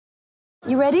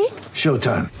You ready?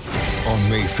 Showtime. On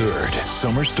May 3rd,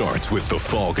 summer starts with The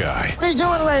Fall Guy. Let's do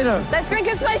it later. Let's drink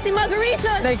a spicy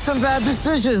margarita. Make some bad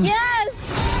decisions. Yes.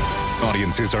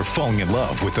 Audiences are falling in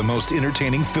love with the most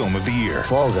entertaining film of the year.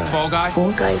 Fall Guy. Fall Guy?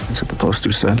 Fall Guy. That's what the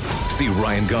poster said. See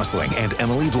Ryan Gosling and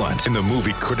Emily Blunt in the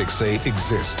movie critics say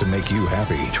exists to make you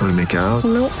happy. Trying to make it out?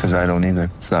 Nope. Because I don't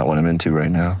either. It's not what I'm into right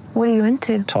now. What are you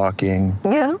into? Talking.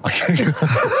 Yeah.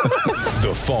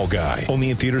 The Fall Guy.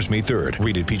 Only in theaters May 3rd.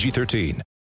 Rated PG-13.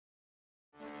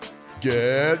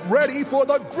 Get ready for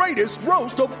the greatest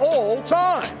roast of all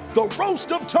time. The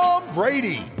Roast of Tom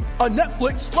Brady. A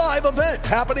Netflix live event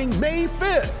happening May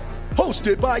 5th.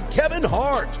 Hosted by Kevin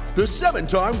Hart. The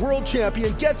 7-time world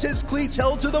champion gets his cleats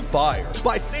held to the fire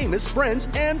by famous friends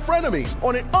and frenemies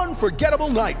on an unforgettable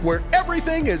night where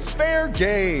everything is fair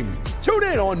game. Tune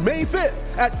in on May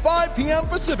 5th at 5 p.m.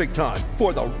 Pacific time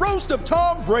for the Roast of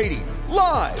Tom Brady.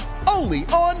 Live only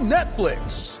on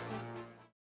Netflix.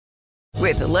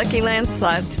 With the Lucky Land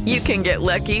Slots, you can get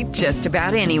lucky just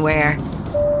about anywhere.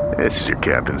 This is your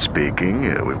captain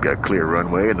speaking. We've got clear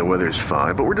runway and the weather's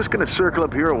fine, but we're just going to circle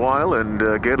up here a while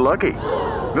and get lucky.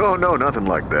 No, nothing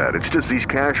like that. It's just these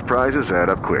cash prizes add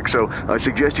up quick. So I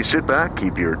suggest you sit back,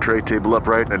 keep your tray table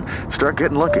upright, and start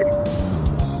getting lucky.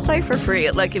 Play for free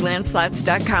at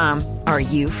LuckyLandSlots.com. Are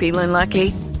you feeling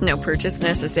lucky? No purchase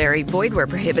necessary. Void where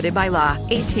prohibited by law.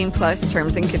 18+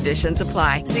 terms and conditions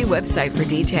apply. See website for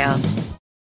details.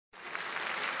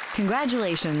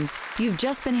 Congratulations. You've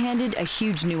just been handed a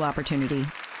huge new opportunity.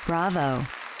 Bravo.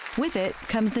 With it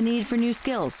comes the need for new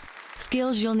skills.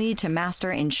 Skills you'll need to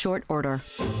master in short order.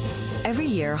 Every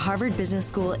year, Harvard Business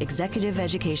School Executive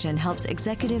Education helps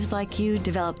executives like you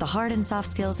develop the hard and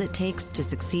soft skills it takes to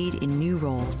succeed in new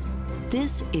roles.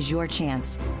 This is your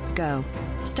chance. Go.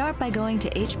 Start by going to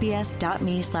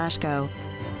hbs.me/go.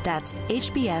 That's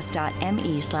hbs.me/go.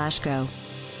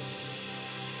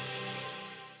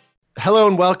 Hello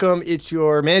and welcome. It's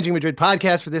your Managing Madrid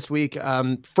podcast for this week.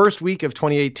 First week of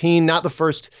 2018, not the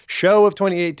first show of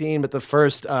 2018, but the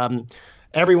first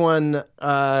everyone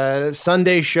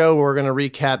Sunday show. We're going to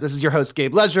recap. This is your host,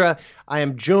 Gabe Lesra. I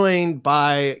am joined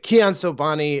by Kiyan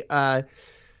Sobhani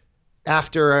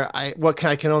after what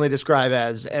I can only describe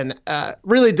as an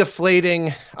really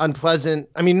deflating, unpleasant,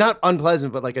 I mean, not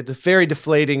unpleasant, but like a very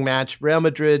deflating match. Real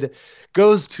Madrid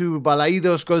goes to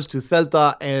Balaidos, goes to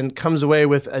Celta, and comes away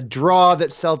with a draw that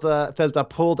Celta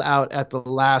pulled out at the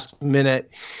last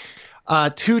minute.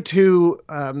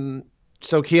 2-2.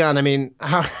 So Kiyan, I mean,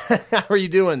 how are you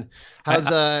doing?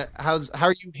 How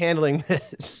are you handling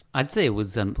this? I'd say it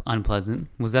was unpleasant.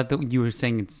 Was that you were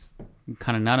saying it's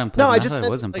kind of not unpleasant? No, I just thought meant,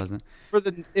 it was unpleasant.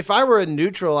 If I were a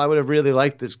neutral, I would have really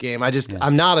liked this game.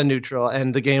 I'm not a neutral,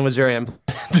 and the game was very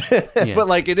unpleasant. Yeah. But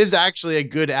like, it is actually a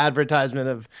good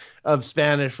advertisement of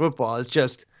Spanish football. It's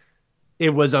just, it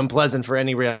was unpleasant for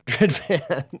any Real Madrid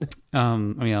fan.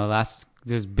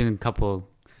 There's been a couple.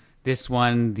 This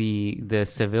one, the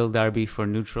Seville derby for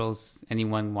neutrals.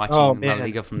 Anyone watching La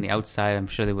Liga from the outside, I'm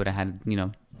sure they would have had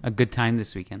a good time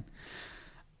this weekend.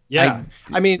 Yeah,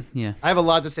 I have a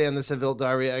lot to say on the Seville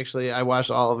derby. Actually, I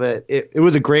watched all of it. It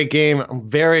was a great game. I'm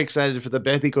very excited for the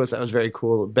Beticos. That was very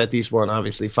cool. Betis won,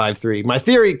 obviously, 5-3. My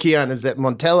theory, Kiyan, is that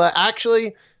Montella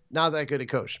actually not that good a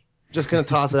coach. Just gonna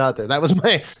toss it out there. That was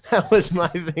my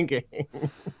thinking.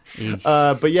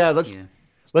 But yeah,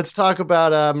 let's talk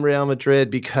about Real Madrid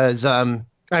because look,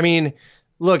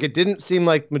 it didn't seem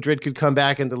like Madrid could come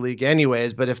back in the league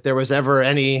anyways. But if there was ever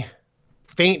any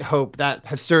faint hope, that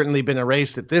has certainly been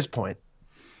erased at this point.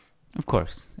 Of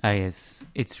course, it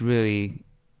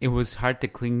was hard to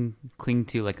cling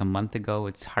to like a month ago.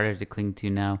 It's harder to cling to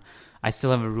now. I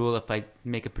still have a rule: if I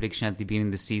make a prediction at the beginning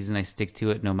of the season, I stick to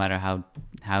it, no matter how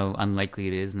unlikely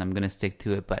it is, and I'm going to stick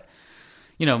to it. But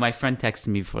my friend texted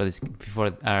me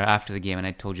after the game, and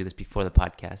I told you this before the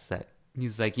podcast, that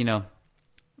he's like, I'm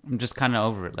just kind of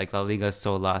over it. Like, La Liga is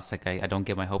so lost. Like, I don't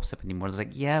get my hopes up anymore. I was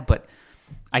like, yeah, but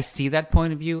I see that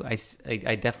point of view. I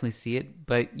definitely see it.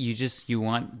 But you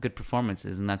want good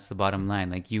performances, and that's the bottom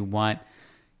line. Like, you want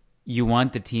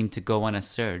the team to go on a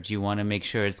surge. You want to make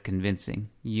sure it's convincing.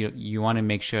 You want to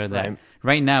make sure that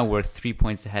right now we're 3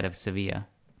 points ahead of Sevilla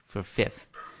for fifth.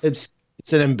 It's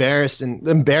an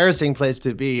embarrassing place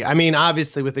to be. I mean,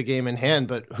 obviously with the game in hand,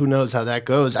 but who knows how that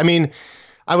goes. I mean,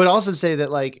 I would also say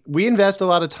that, like, we invest a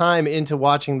lot of time into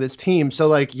watching this team. So,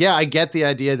 like, yeah, I get the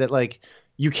idea that, like,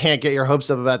 you can't get your hopes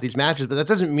up about these matches, but that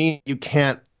doesn't mean you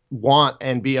can't want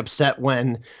and be upset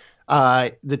when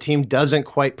the team doesn't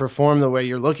quite perform the way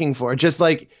you're looking for. Just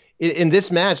like in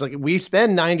this match, like, we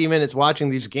spend 90 minutes watching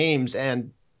these games,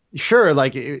 and sure,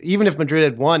 like, even if Madrid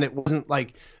had won, it wasn't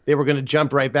like they were going to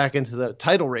jump right back into the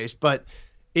title race. But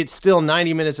it's still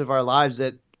 90 minutes of our lives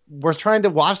that we're trying to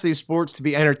watch these sports to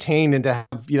be entertained and to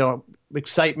have,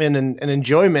 excitement and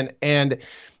enjoyment. And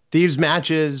these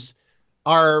matches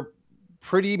are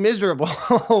pretty miserable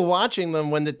watching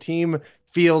them when the team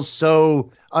feels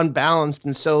so unbalanced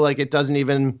and so like it doesn't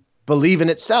even believe in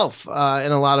itself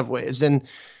in a lot of ways. And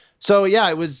so,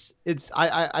 yeah,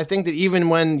 I think that even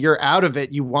when you're out of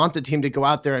it, you want the team to go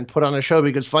out there and put on a show,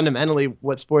 because fundamentally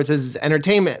what sports is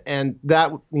entertainment, and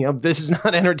that, this is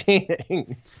not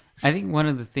entertaining. I think one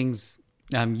of the things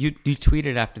you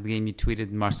tweeted after the game, you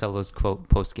tweeted Marcelo's quote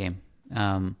post game.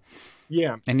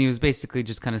 Yeah. And he was basically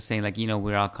just kind of saying, like,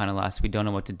 we're all kind of lost. We don't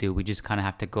know what to do. We just kind of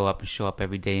have to go up and show up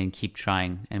every day and keep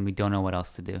trying, and we don't know what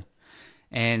else to do.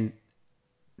 And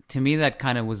to me, that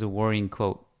kind of was a worrying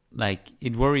quote. Like,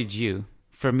 it worried you.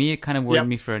 For me, it kind of worried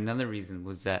me for another reason,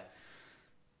 was that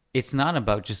it's not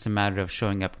about just a matter of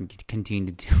showing up and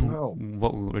continuing to do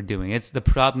what we were doing. It's the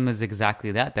problem is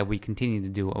exactly that we continue to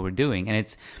do what we're doing. And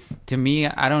it's, to me,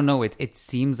 I don't know, it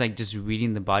seems like just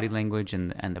reading the body language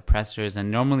and the pressers.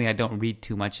 And normally I don't read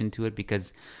too much into it,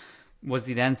 because what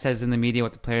Zidane says in the media,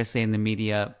 what the players say in the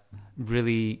media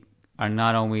really are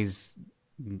not always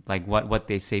like what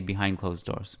they say behind closed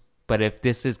doors. But if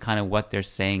this is kind of what they're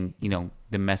saying,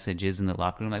 the message is in the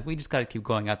locker room, like, we just got to keep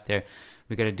going out there.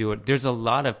 We got to do it. There's a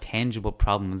lot of tangible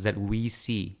problems that we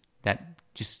see that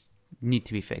just need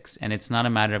to be fixed. And it's not a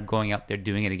matter of going out there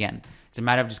doing it again. It's a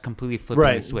matter of just completely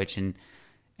flipping the switch and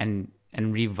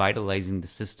revitalizing the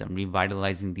system,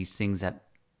 revitalizing these things that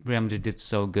Real Madrid did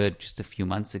so good just a few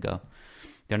months ago.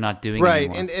 They're not doing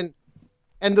anymore.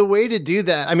 And the way to do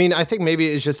that, I mean, I think maybe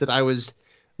it's just that I was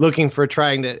looking for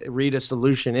trying to read a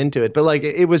solution into it. But like,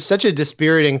 it was such a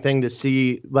dispiriting thing to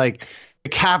see, like, the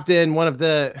captain, one of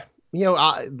the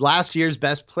last year's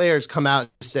best players, come out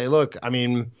and say, look, I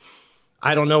mean,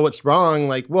 I don't know what's wrong.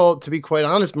 Like, well, to be quite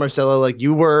honest, Marcelo, like,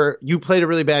 you played a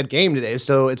really bad game today.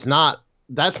 So that's not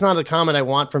a comment I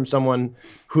want from someone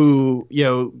who,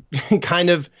 kind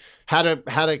of had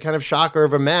a kind of shocker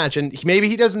of a match. And maybe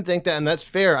he doesn't think that, and that's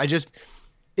fair. I just,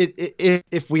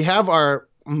 if we have our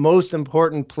most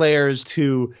important players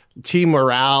to team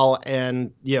morale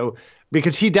and,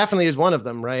 because he definitely is one of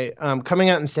them, right? Coming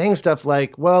out and saying stuff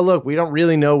like, well, look, we don't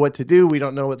really know what to do. We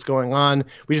don't know what's going on.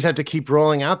 We just have to keep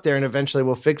rolling out there and eventually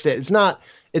we'll fix it. It's not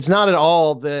at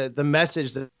all the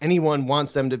message that anyone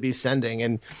wants them to be sending.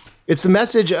 And it's the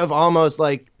message of almost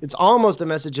a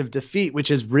message of defeat,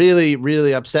 which is really,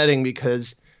 really upsetting,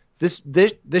 because this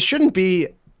shouldn't be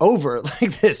over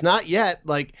like this, not yet.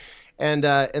 Like, and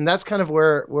that's kind of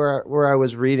where I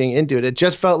was reading into it. It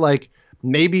just felt like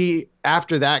maybe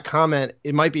after that comment,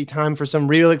 it might be time for some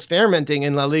real experimenting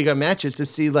in La Liga matches to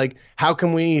see, like,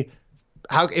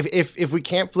 if we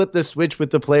can't flip the switch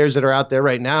with the players that are out there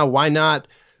right now, why not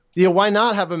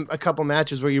have a couple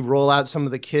matches where you roll out some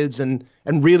of the kids and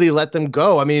really let them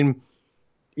go? I mean,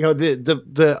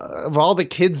 the of all the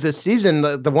kids this season,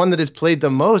 the one that has played the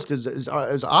most is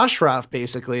Ashraf,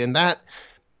 basically. And that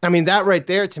right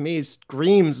there to me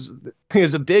screams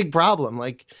is a big problem.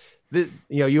 Like,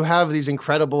 you have these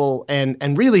incredible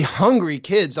and really hungry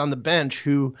kids on the bench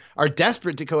who are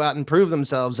desperate to go out and prove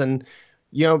themselves. And,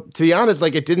 to be honest,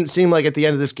 like, it didn't seem like at the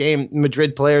end of this game,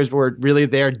 Madrid players were really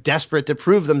there desperate to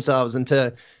prove themselves and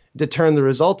to turn the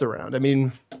result around. I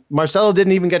mean, Marcelo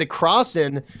didn't even get a cross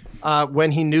in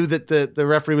when he knew that the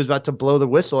referee was about to blow the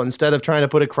whistle. Instead of trying to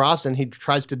put a cross in, he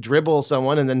tries to dribble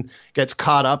someone and then gets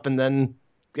caught up and then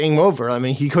game over. I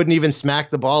mean, he couldn't even smack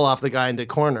the ball off the guy into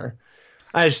corner.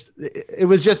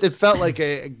 It felt like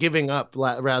a giving up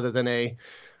rather than the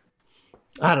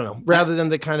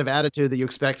kind of attitude that you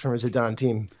expect from a Zidane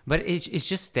team. But it's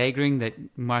just staggering that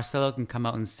Marcelo can come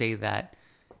out and say that,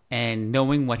 and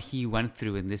knowing what he went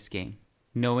through in this game,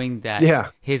 knowing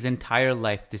that his entire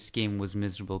life this game was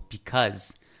miserable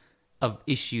because of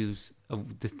issues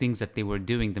of the things that they were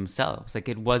doing themselves. Like,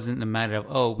 it wasn't a matter of,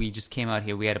 oh, we just came out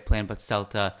here, we had a plan, but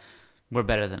Celta were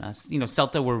better than us.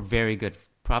 Celta were very good.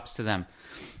 Props to them.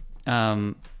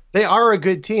 They are a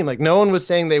good team. Like, no one was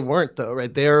saying they weren't, though,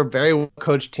 right? They are a very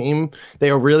well-coached team. They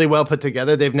are really well put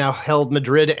together. They've now held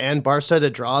Madrid and Barca to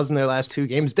draws in their last two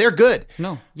games. They're good.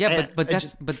 No, yeah, but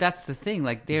that's the thing.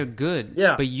 Like, they're good.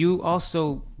 Yeah. But you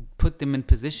also put them in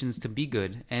positions to be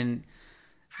good. And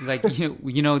like,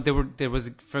 there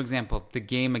was, for example, the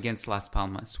game against Las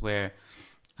Palmas, where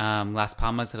Las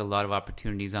Palmas had a lot of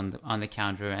opportunities on the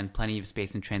counter and plenty of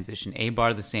space in transition.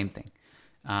 Eibar, the same thing.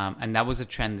 And that was a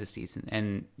trend this season.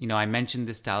 And, I mentioned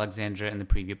this to Alexandra in the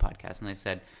preview podcast, and I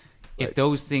said, if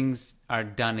those things are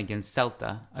done against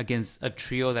Celta, against a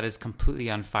trio that is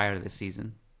completely on fire this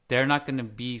season, they're not going to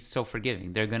be so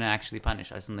forgiving. They're going to actually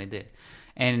punish us, and they did.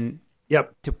 And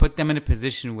to put them in a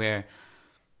position where,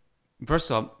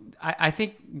 first of all, I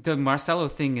think the Marcelo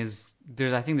thing is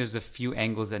I think there's a few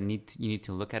angles that you need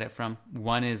to look at it from.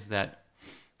 One is that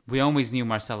we always knew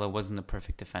Marcelo wasn't a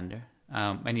perfect defender.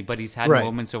 But he's had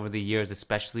moments over the years,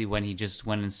 especially when he just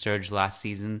went and surged last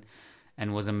season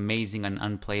and was amazing and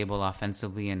unplayable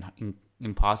offensively and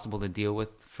impossible to deal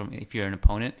with if you're an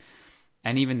opponent.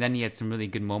 And even then, he had some really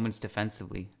good moments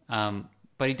defensively.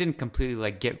 But he didn't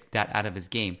completely get that out of his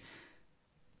game.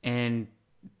 And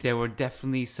there were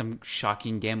definitely some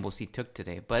shocking gambles he took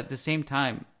today. But at the same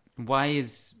time, why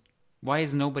is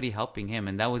nobody helping him?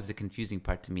 And that was the confusing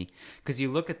part to me. Because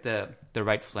you look at the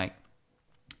right flank,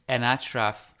 and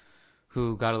Ashraf,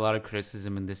 who got a lot of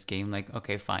criticism in this game,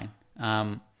 okay, fine.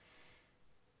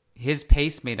 His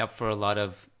pace made up for a lot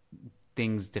of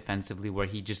things defensively where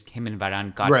him and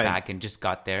Varane got back and just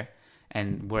got there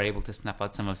and were able to snuff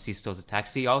out some of Sisto's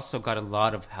attacks. He also got a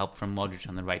lot of help from Modric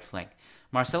on the right flank.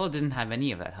 Marcelo didn't have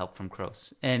any of that help from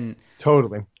Kroos. And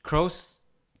totally. Kroos,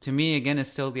 to me, again, is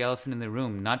still the elephant in the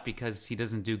room, not because he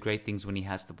doesn't do great things when he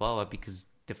has the ball, but because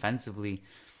defensively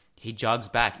he jogs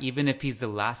back. Even if he's the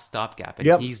last stopgap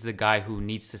and he's the guy who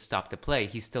needs to stop the play,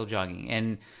 he's still jogging.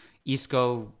 And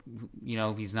Isco,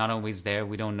 he's not always there.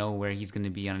 We don't know where he's going to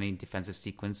be on any defensive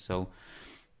sequence. So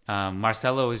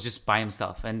Marcelo is just by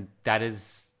himself. And that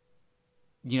is,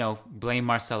 blame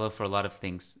Marcelo for a lot of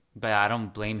things. But I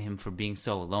don't blame him for being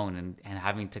so alone and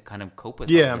having to kind of cope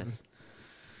with all this.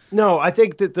 No, I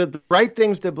think that the right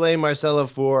things to blame Marcelo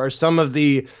for are some of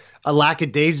the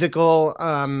lackadaisical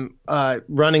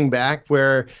running back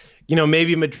where,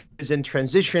 maybe Madrid is in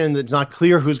transition. It's not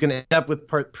clear who's going to end up with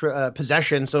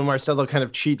possession. So Marcelo kind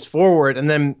of cheats forward. And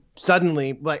then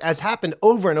suddenly, as happened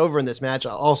over and over in this match,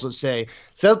 I'll also say,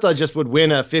 Celta just would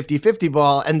win a 50-50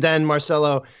 ball. And then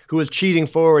Marcelo, who was cheating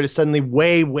forward, is suddenly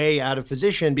way, way out of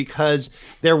position because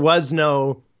there was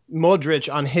no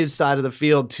Modric on his side of the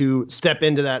field to step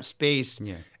into that space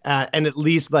and at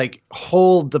least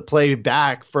hold the play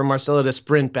back for Marcelo to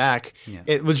sprint back.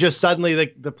 It was just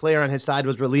suddenly the player on his side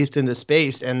was released into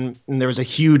space and there was a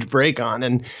huge break on,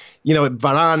 and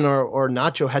Varane or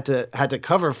Nacho had to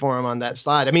cover for him on that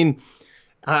slide. I mean,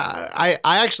 I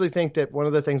actually think that one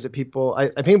of the things that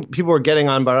I think people were getting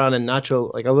on Varane and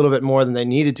Nacho a little bit more than they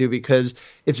needed to, because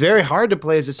it's very hard to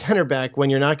play as a center back when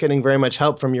you're not getting very much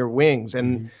help from your wings.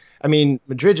 And I mean,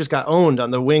 Madrid just got owned on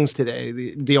the wings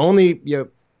today. The only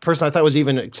person I thought was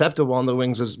even acceptable on the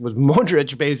wings was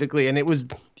Modric, basically, and it was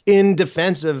in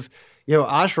defense of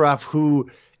Ashraf, who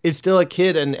is still a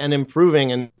kid and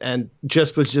improving and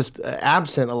was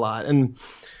absent a lot. And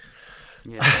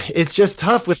it's just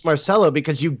tough with Marcelo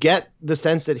because you get the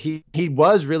sense that he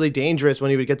was really dangerous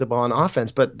when he would get the ball on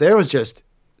offense, but there was just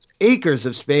acres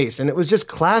of space, and it was just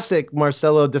classic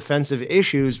Marcelo defensive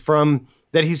issues from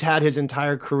that he's had his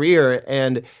entire career.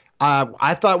 And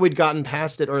I thought we'd gotten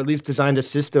past it, or at least designed a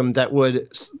system that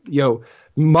would,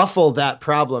 muffle that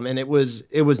problem. And it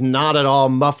was not at all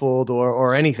muffled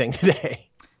or anything today.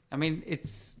 I mean,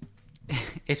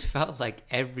 it felt like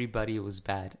everybody was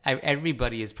bad.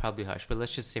 Everybody is probably harsh, but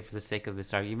let's just say for the sake of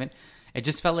this argument, it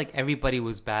just felt like everybody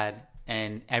was bad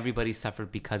and everybody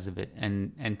suffered because of it.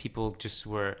 And people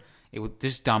it was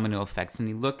just domino effects. And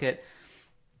you look at,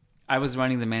 I was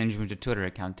running the management of Twitter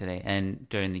account today and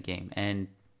during the game, and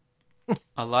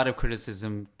a lot of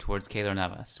criticism towards Keylor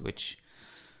Navas, which,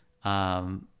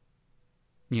 I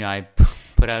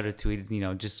put out a tweet,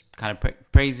 just kind of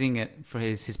praising it for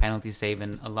his penalty save,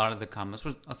 and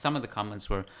some of the comments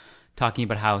were talking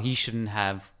about how he shouldn't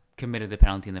have committed the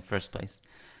penalty in the first place.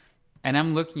 And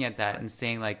I'm looking at that and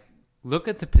saying, look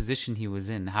at the position he was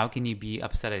in. How can you be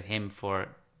upset at him for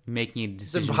making a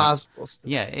decision? It's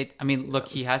impossible. Look,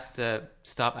 he has to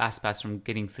stop Aspas from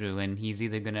getting through, and he's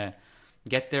either going to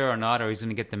get there or not, or he's going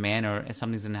to get the man, or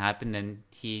something's going to happen, and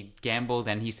he gambled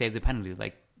and he saved the penalty.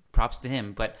 Props to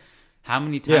him. But how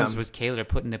many times was Keylor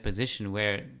put in a position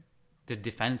where the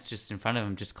defense just in front of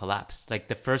him just collapsed?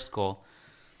 The first goal,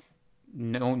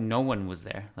 no one was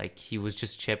there. He was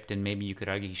just chipped, and maybe you could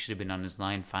argue he should have been on his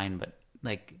line, fine. But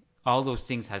all those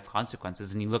things had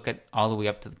consequences. And you look at all the way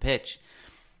up to the pitch,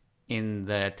 in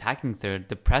the attacking third,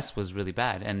 the press was really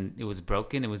bad, and it was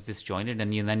broken, it was disjointed,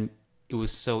 and then it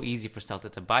was so easy for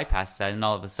Celta to bypass that, and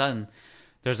all of a sudden,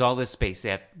 there's all this space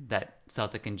that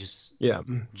Celta can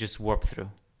just warp through.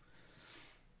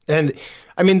 And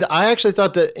I mean, I actually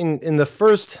thought that in the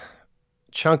first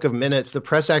chunk of minutes, the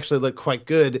press actually looked quite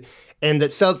good, and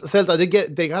that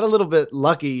Celta they got a little bit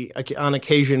lucky on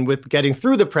occasion with getting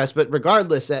through the press. But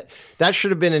regardless, that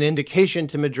should have been an indication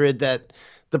to Madrid that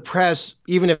the press,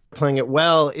 even if playing it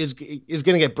well, is going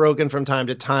to get broken from time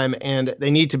to time, and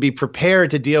they need to be prepared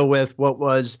to deal with what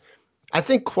was, I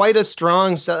think, quite a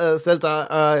strong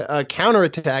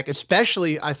counterattack,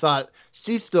 especially, I thought,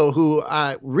 Sisto, who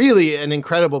really an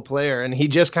incredible player, and he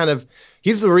just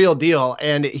he's the real deal,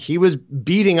 and he was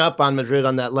beating up on Madrid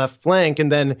on that left flank,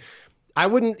 and then I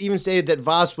wouldn't even say that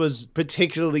Vaz was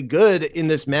particularly good in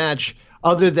this match,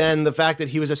 other than the fact that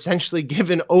he was essentially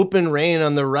given open rein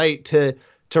on the right to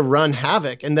run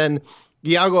havoc. And then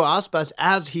Iago Aspas,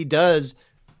 as he does,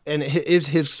 and is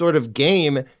his sort of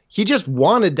game, he just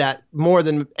wanted that more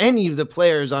than any of the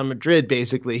players on Madrid,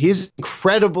 basically. He's an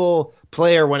incredible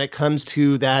player when it comes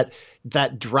to that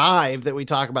drive that we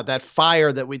talk about, that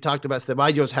fire that we talked about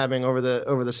Ceballos having over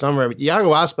the summer.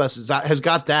 Iago Aspas has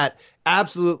got that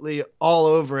absolutely all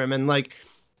over him. And like,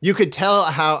 you could tell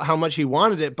how much he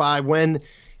wanted it by when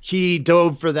he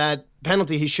dove for that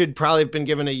penalty. He should probably have been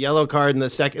given a yellow card in the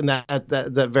second, at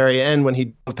the very end, when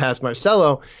he dove past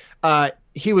Marcelo.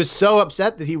 He was so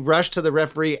upset that he rushed to the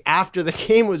referee after the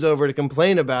game was over to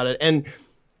complain about it. And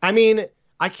I mean,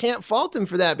 I can't fault him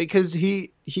for that, because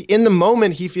he in the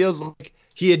moment, he feels like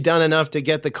he had done enough to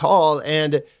get the call.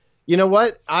 And you know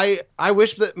what? I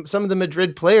wish that some of the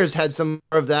Madrid players had some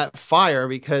more of that fire,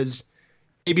 because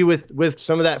maybe with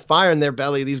some of that fire in their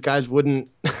belly, these guys wouldn't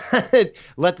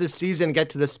let the season get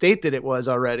to the state that it was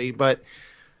already. But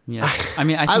yeah, I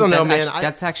mean, I don't know, man.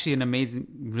 That's actually an amazing,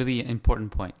 really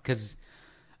important point, because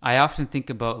I often think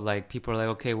about, like, people are like,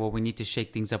 okay, well, we need to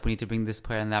shake things up. We need to bring this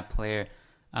player and that player,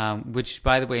 which,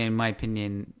 by the way, in my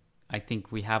opinion, I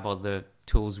think we have all the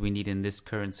tools we need in this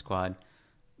current squad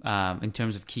in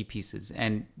terms of key pieces.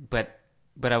 But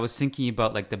I was thinking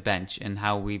about, like, the bench and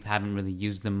how we haven't really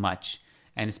used them much.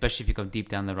 And especially if you go deep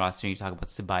down the roster and you talk about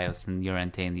Ceballos and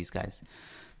Llorente and these guys.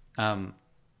 And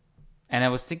I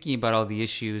was thinking about all the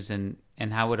issues and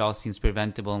how it all seems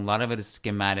preventable. And a lot of it is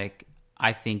schematic,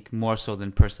 I think, more so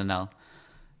than personnel.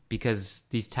 Because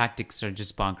these tactics are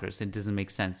just bonkers. It doesn't make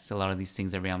sense, a lot of these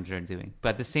things that Real Madrid are doing. But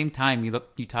at the same time,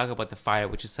 you talk about the fire,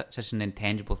 which is such an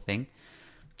intangible thing.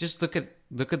 Just look at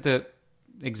the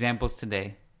examples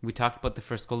today. We talked about the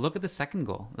first goal. Look at the second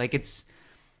goal. Like,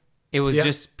 it was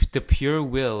just the pure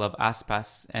will of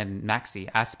Aspas and Maxi.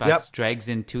 Aspas drags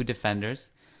in two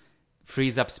defenders,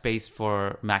 frees up space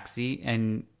for Maxi,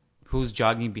 and who's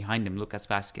jogging behind him? Lucas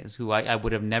Vazquez, who I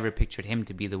would have never pictured him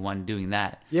to be the one doing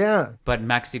that. Yeah. But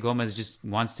Maxi Gomez just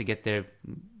wants to get there,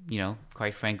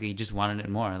 quite frankly, he just wanted it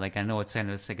more. Like, I know it's kind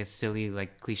of like a silly,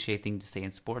 like, cliche thing to say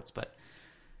in sports, but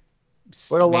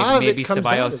maybe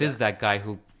Ceballos is that guy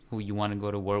who you want to go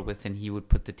to war with, and he would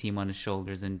put the team on his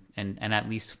shoulders and at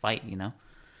least fight,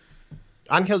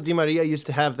 Angel Di Maria used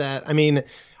to have that. I mean,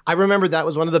 I remember that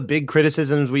was one of the big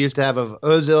criticisms we used to have of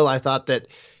Ozil. I thought that,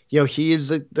 he is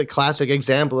the classic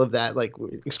example of that, like,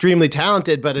 extremely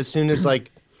talented, but as soon as,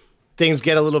 like, things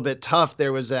get a little bit tough,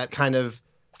 there was that kind of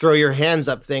throw your hands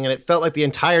up thing. And it felt like the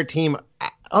entire team,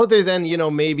 other than,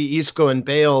 maybe Isco and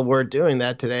Bale, were doing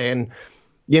that today. And,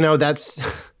 that's...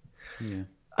 Yeah.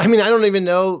 I mean, I don't even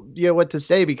know, what to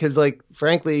say, because, like,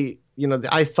 frankly,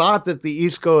 I thought that the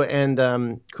Isco and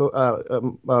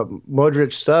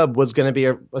Modric sub was going to be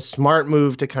a smart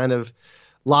move to kind of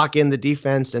lock in the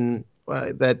defense, and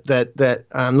that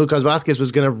Lucas Vazquez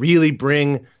was going to really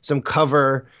bring some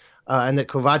cover, and that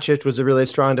Kovacic was a really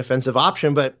strong defensive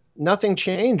option. But nothing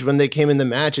changed when they came in the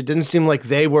match. It didn't seem like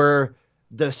they were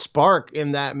the spark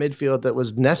in that midfield that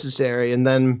was necessary. And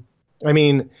then, I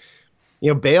mean,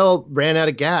 Bale ran out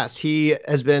of gas. He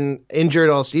has been injured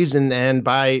all season, and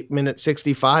by minute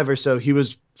 65 or so, he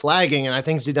was flagging. And I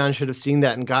think Zidane should have seen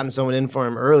that and gotten someone in for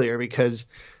him earlier, because,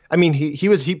 I mean,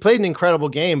 he played an incredible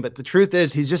game, but the truth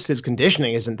is his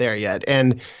conditioning isn't there yet.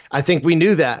 And I think we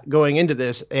knew that going into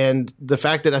this. And the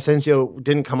fact that Asensio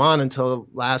didn't come on until the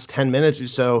last 10 minutes or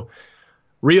so,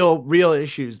 real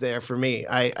issues there for me.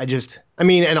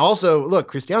 And also, look,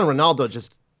 Cristiano Ronaldo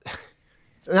just...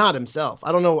 It's not himself.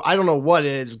 I don't know what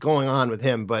is going on with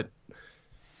him, but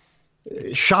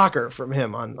shocker from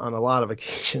him on a lot of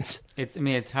occasions.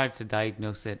 It's hard to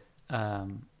diagnose it,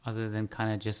 other than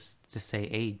kind of just to say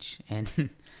age, and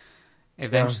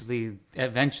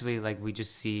eventually, like, we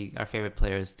just see our favorite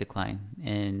players decline,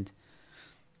 and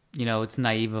it's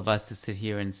naive of us to sit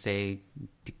here and say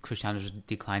Cristiano's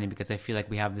declining, because I feel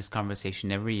like we have this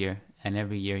conversation every year, and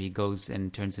every year he goes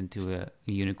and turns into a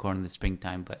unicorn in the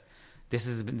springtime, but. This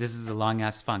is a long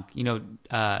ass funk.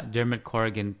 Dermot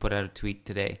Corrigan put out a tweet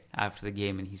today after the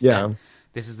game, and he said,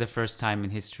 "This is the first time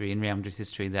in Real Madrid's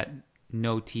history, that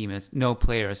no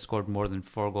player has scored more than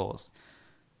 4 goals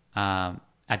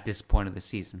at this point of the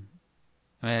season."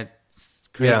 I mean, It's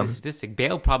crazy statistic.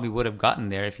 Bale probably would have gotten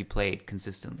there if he played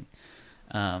consistently.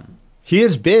 He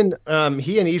has been,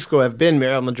 he and Isco have been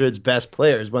Real Madrid's best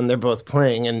players when they're both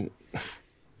playing, and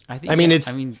I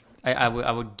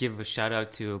would give a shout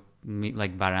out to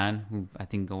like Varane, who I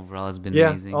think overall has been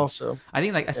amazing. Also, I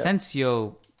think like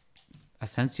Asensio's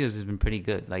has been pretty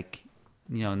good. Like,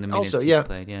 you know, in the minutes also, he's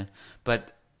played,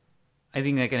 But I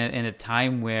think like in a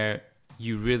time where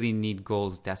you really need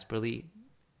goals desperately,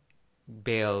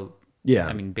 Bale. Yeah,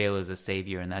 I mean, Bale is a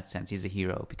savior in that sense. He's a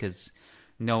hero because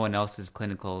no one else is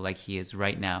clinical like he is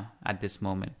right now at this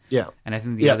moment. Yeah, and I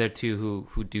think the other two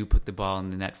who do put the ball in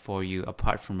the net for you,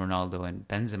 apart from Ronaldo and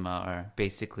Benzema, are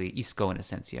basically Isco and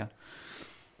Asensio.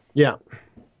 Yeah.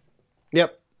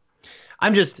 Yep.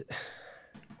 I'm just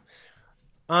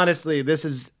honestly,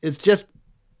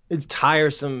 it's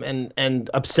tiresome and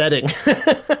upsetting.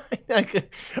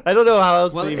 I don't know how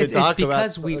else to even talk about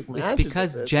it. It's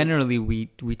because generally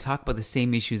we talk about the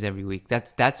same issues every week.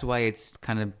 That's why it's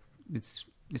kind of it's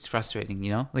frustrating,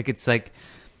 you know? Like it's like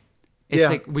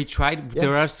we tried.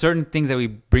 There are certain things that we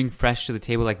bring fresh to the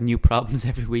table, like new problems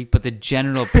every week, but the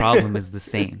general problem is the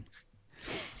same.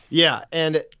 Yeah,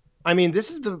 and I mean, this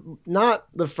is not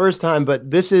the first time, but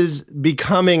this is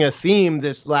becoming a theme,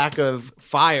 this lack of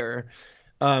fire.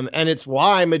 And it's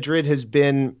why Madrid has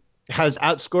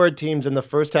outscored teams in the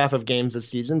first half of games this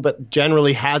season, but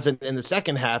generally hasn't in the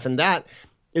second half. And that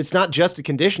it's not just a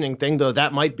conditioning thing, though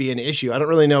that might be an issue. I don't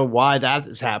really know why that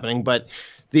is happening, but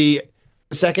the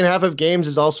second half of games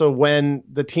is also when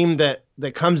the team that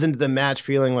comes into the match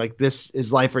feeling like this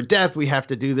is life or death, we have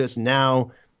to do this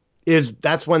now,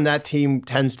 that's when that team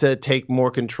tends to take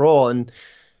more control. And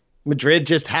Madrid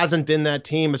just hasn't been that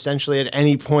team essentially at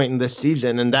any point in this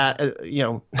season. And that,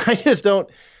 I just don't.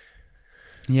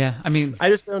 Yeah, I mean, I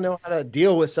just don't know how to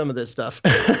deal with some of this stuff.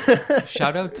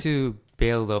 Shout out to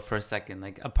Bale though for a second.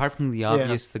 Like apart from the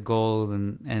obvious, the goal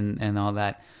and all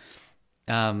that,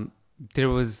 there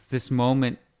was this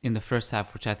moment in the first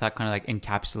half which I thought kind of like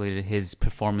encapsulated his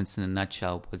performance in a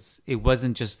nutshell. It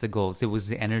wasn't just the goals, it was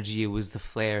the energy, it was the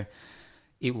flair,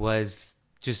 it was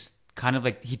just kind of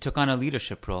like he took on a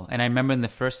leadership role. And I remember in the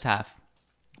first half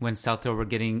when Celta were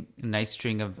getting a nice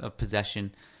string of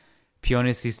possession,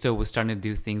 Pione Sisto was starting to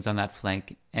do things on that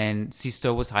flank, and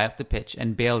Sisto was high up the pitch,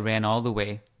 and Bale ran all the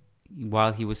way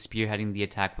while he was spearheading the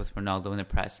attack with Ronaldo in the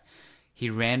press. He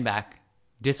ran back,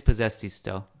 dispossessed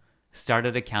Sisto,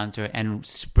 started a counter, and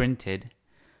sprinted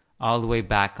all the way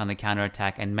back on the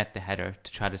counterattack and met the header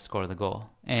to try to score the goal.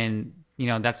 And,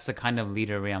 that's the kind of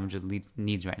leader Real Madrid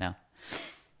needs right now.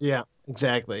 Yeah,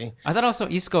 exactly. I thought also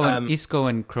Isco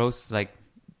and Kroos, like,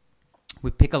 we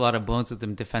pick a lot of bones with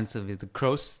them defensively. The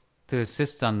Kroos, the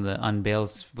assist on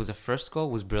Bale's was a first goal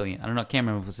was brilliant. I don't know, I can't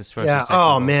remember if it was his first or second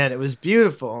goal. Man, it was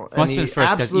beautiful. Must have been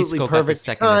first because Isco got the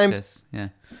second assist. Yeah.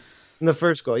 In the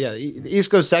first goal,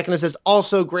 Isco's second assist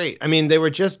also great. I mean, they were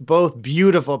just both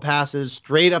beautiful passes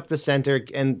straight up the center,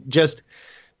 and just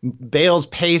Bale's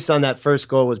pace on that first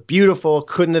goal was beautiful.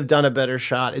 Couldn't have done a better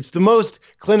shot. It's the most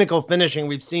clinical finishing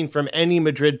we've seen from any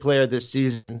Madrid player this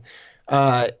season,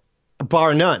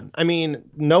 bar none. I mean,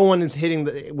 no one is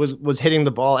was hitting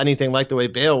the ball anything like the way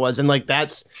Bale was, and like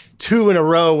that's two in a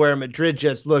row where Madrid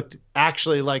just looked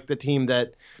actually like the team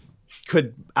that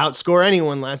could outscore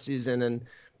anyone last season. And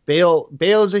Bale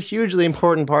is a hugely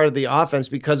important part of the offense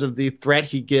because of the threat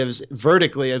he gives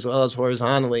vertically as well as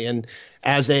horizontally. And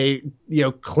as a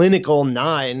clinical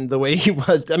nine, the way he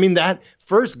was, I mean, that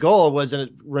first goal was a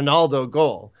Ronaldo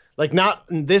goal. Like not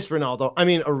this Ronaldo, I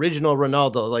mean original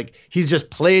Ronaldo. Like he's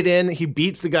just played in, he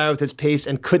beats the guy with his pace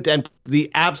and could then the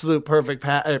absolute perfect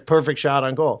shot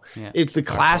on goal. Yeah, it's the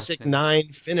classic nine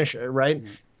finisher, right?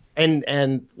 Mm-hmm.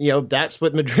 And that's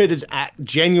what Madrid has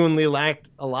genuinely lacked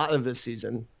a lot of this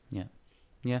season.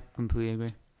 Yeah, completely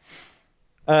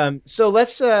agree. So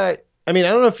let's. I mean,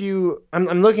 I don't know if you.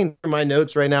 I'm looking for my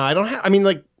notes right now. I don't have. I mean,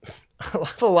 like, I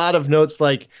have a lot of notes.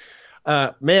 Like,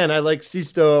 man, I like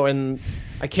Sisto, and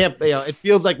I can't. It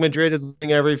feels like Madrid is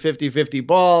losing every 50-50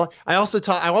 ball. I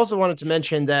also wanted to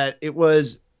mention that it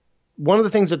was one of the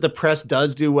things that the press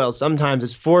does do well sometimes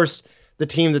is force the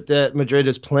team that the Madrid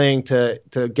is playing to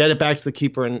get it back to the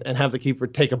keeper and have the keeper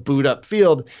take a boot up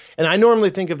field. And I normally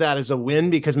think of that as a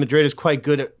win because Madrid is quite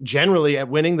good generally at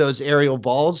winning those aerial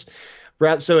balls.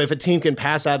 So if a team can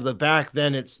pass out of the back,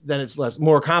 then it's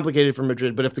more complicated for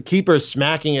Madrid. But if the keeper is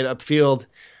smacking it upfield,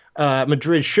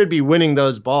 Madrid should be winning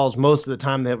those balls most of the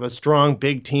time. They have a strong,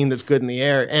 big team that's good in the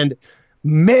air. And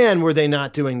man, were they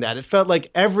not doing that. It felt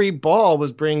like every ball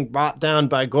was being brought down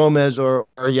by Gomez or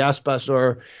Yaspas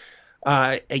or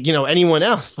anyone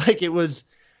else. Like it was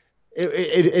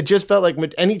it just felt like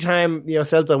anytime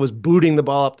Celta was booting the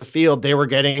ball up the field, they were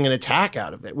getting an attack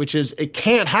out of it, which is it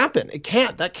can't happen.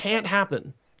 That can't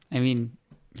happen. I mean,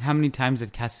 how many times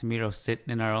did Casemiro sit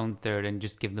in our own third and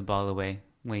just give the ball away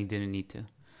when he didn't need to?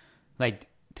 Like,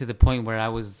 to the point where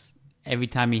every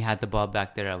time he had the ball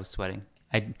back there, I was sweating.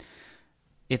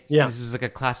 This was like a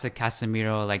classic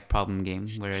Casemiro like problem game,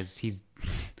 whereas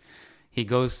he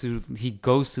goes through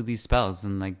these spells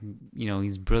and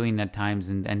he's brilliant at times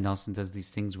and also does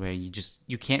these things where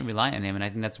you can't rely on him, and I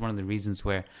think that's one of the reasons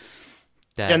where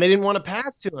and they didn't want to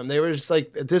pass to him. They were just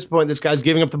like, at this point, this guy's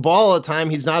giving up the ball all the time.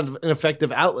 He's not an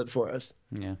effective outlet for us.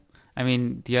 Yeah, I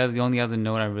mean the only other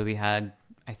note I really had,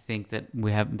 I think that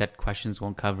we have that questions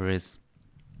won't cover is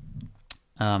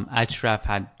Achraf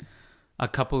had a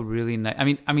couple really nice.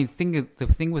 The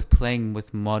thing with playing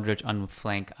with Modric on the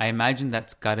flank, I imagine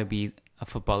that's got to be a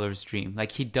footballer's dream.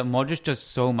 Like Modric does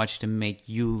so much to make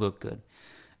you look good.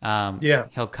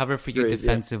 He'll cover for you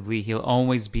defensively. Yeah. He'll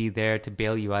always be there to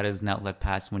bail you out as an outlet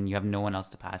pass when you have no one else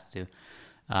to pass to.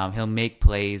 He'll make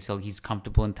plays. He's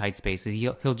comfortable in tight spaces.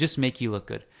 He'll just make you look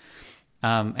good.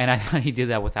 And I thought he did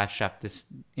that with Achraf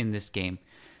in this game.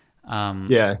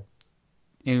 And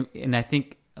I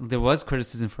think there was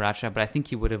criticism for Achraf, but I think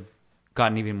he would have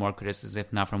gotten even more criticism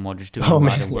if not from Modric doing a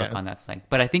lot of work on that flank.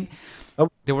 But I think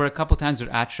there were a couple times where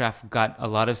Achraf got a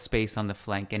lot of space on the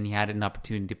flank and he had an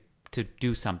opportunity to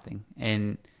do something.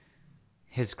 And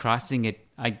his crossing,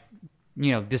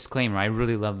 disclaimer, I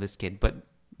really love this kid, but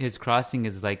his crossing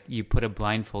is like you put a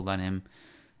blindfold on him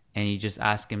and you just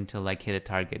ask him to hit a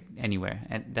target anywhere.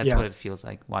 And that's what it feels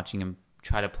like watching him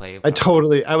try to play.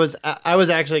 I was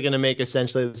actually going to make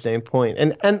essentially the same point.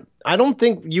 And I don't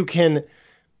think you can,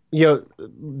 I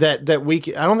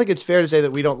don't think it's fair to say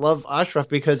that we don't love Achraf,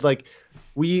 because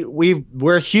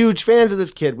we're huge fans of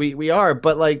this kid. We are,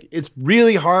 but it's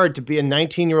really hard to be a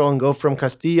 19-year-old and go from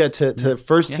Castilla to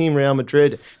first team Real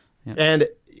Madrid. Yeah. And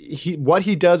what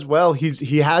he does well,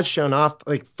 he has shown off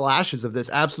flashes of this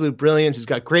absolute brilliance. He's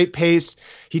got great pace.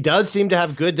 He does seem to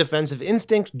have good defensive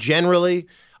instinct generally.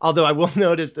 Although I will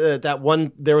notice that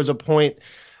there was a point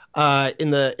in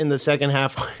the second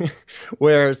half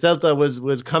where Celta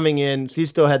was coming in.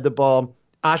 Sisto had the ball.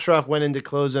 Achraf went in to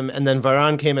close him, and then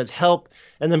Varane came as help.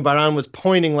 And then Varane was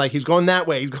pointing like he's going that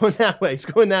way, he's going that way, he's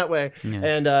going that way. Yeah.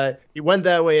 And he went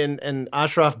that way, and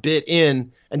Achraf bit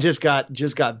in and just got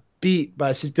beat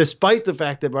despite the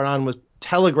fact that Varane was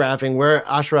telegraphing where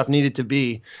Achraf needed to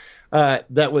be.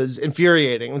 That was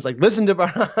infuriating. It was like, listen to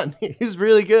Varane, he's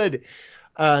really good.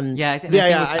 I think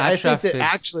that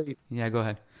actually. Yeah, go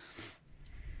ahead.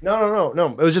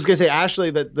 No. I was just gonna say,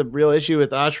 actually, that the real issue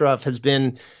with Achraf has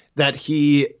been that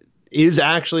he is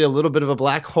actually a little bit of a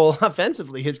black hole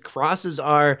offensively. His crosses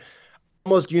are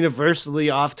almost universally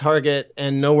off target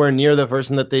and nowhere near the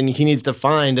person that he needs to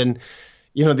find. And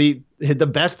the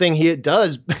best thing he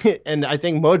does, and I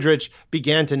think Modric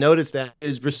began to notice that,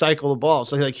 is recycle the ball.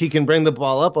 So he can bring the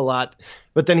ball up a lot,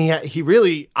 but then he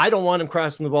really, I don't want him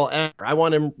crossing the ball ever. I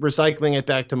want him recycling it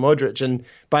back to Modric. And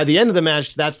by the end of the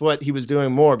match, that's what he was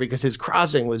doing more, because his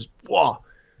crossing was, whoa.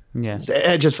 Yeah.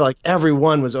 It just felt like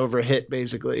everyone was overhit,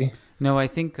 basically. No, I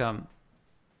think, and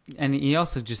he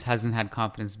also just hasn't had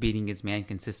confidence beating his man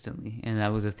consistently. And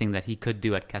that was a thing that he could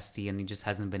do at Castilla, and he just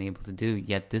hasn't been able to do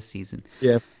yet this season.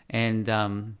 Yeah. And,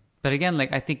 but again,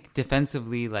 I think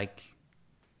defensively,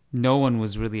 no one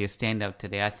was really a standout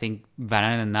today. I think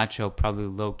Varane and Nacho probably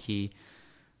low-key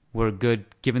were good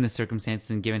given the circumstances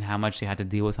and given how much they had to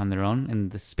deal with on their own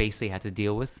and the space they had to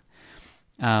deal with.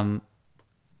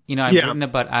 I've written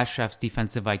about Achraf's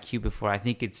defensive IQ before. I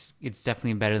think it's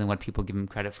definitely better than what people give him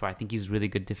credit for. I think he's really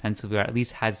good defensively, or at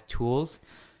least has tools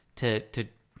that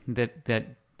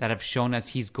have shown us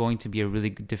he's going to be a really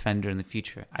good defender in the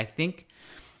future. I think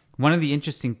one of the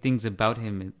interesting things about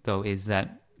him, though, is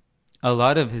that a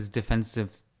lot of his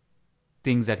defensive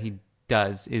things that he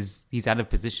does is he's out of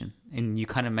position. And you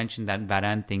kind of mentioned that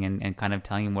Varane thing and kind of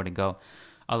telling him where to go.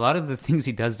 A lot of the things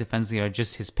he does defensively are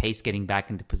just his pace getting back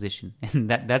into position. And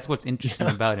that's what's interesting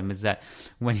about him, is that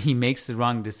when he makes the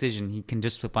wrong decision, he can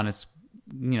just flip on a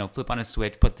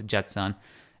switch, put the jets on,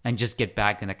 and just get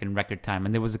back in record time.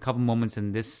 And there was a couple moments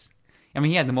in this. I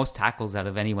mean, he had the most tackles out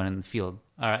of anyone in the field,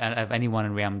 or out of anyone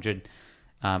in Real Madrid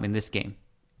in this game.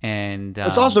 And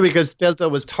it's also because Celta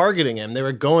was targeting him; they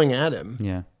were going at him.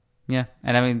 Yeah.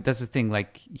 And I mean, that's the thing.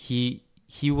 He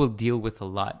will deal with a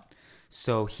lot.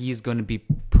 So he's going to be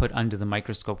put under the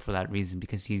microscope for that reason,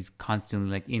 because he's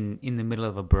constantly in the middle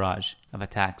of a barrage of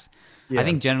attacks. Yeah, I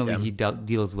think generally he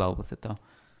deals well with it, though.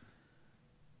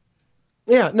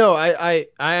 Yeah, no, I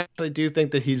actually do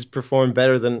think that he's performed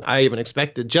better than I even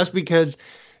expected, just because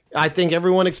I think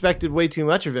everyone expected way too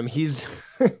much of him. He's,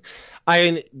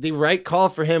 the right call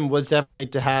for him was definitely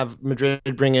to have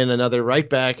Madrid bring in another right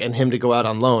back and him to go out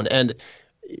on loan, and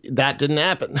that didn't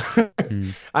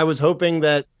happen. I was hoping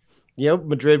that,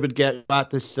 Madrid would get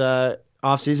this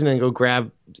offseason and go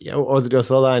grab,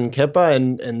 Odriozola and Kepa,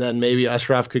 and then maybe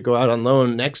Ashraf could go out on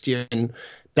loan next year, and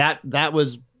that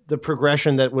was the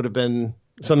progression that would have been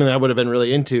something that I would have been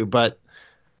really into, but.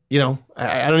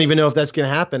 I don't even know if that's going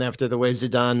to happen after the way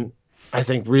Zidane, I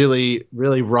think, really,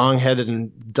 really wrong-headed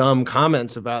and dumb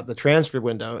comments about the transfer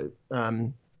window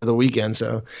for the weekend.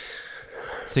 So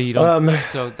you don't.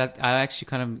 So that I'm actually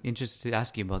kind of interested to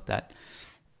ask you about that.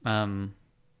 Yeah.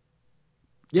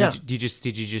 Did you just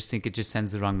think it just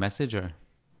sends the wrong message, or?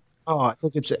 Oh,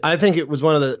 I think it was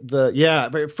one of the.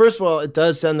 But first of all, it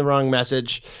does send the wrong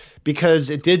message because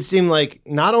it did seem like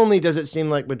not only does it seem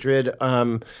like Madrid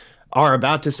are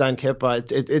about to sign Kepa.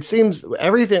 It seems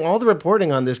all the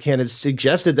reporting on this has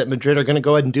suggested that Madrid are going to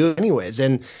go ahead and do it anyways.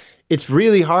 And it's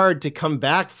really hard to come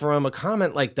back from a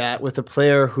comment like that with a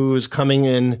player who's coming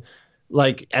in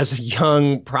like as a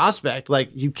young prospect. Like,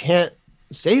 you can't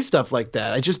say stuff like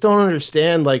that. I just don't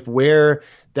understand like where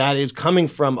that is coming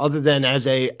from other than as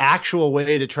a actual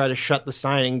way to try to shut the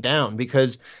signing down,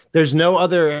 because there's no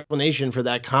other explanation for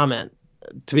that comment,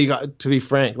 to be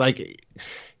frank. Like,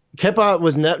 Kepa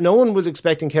was no one was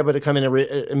expecting Kepa to come in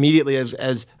immediately as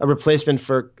a replacement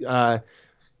for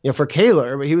for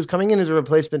Kaylor, but he was coming in as a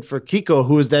replacement for Kiko,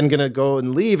 who was then going to go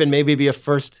and leave and maybe be a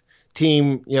first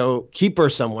team keeper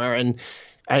somewhere. And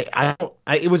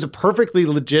it was a perfectly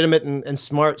legitimate and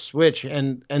smart switch,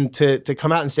 and to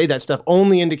come out and say that stuff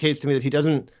only indicates to me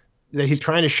that he's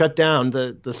trying to shut down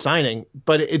the signing.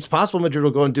 But it's possible Madrid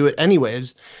will go and do it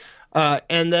anyways.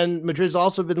 And then Madrid's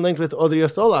also been linked with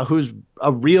Odriozola, who's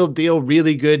a real deal,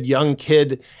 really good young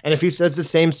kid. And if he says the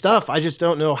same stuff, I just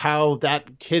don't know how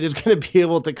that kid is going to be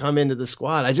able to come into the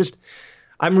squad.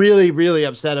 I'm really, really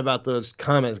upset about those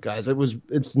comments, guys.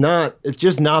 It's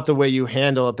just not the way you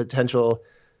handle a potential,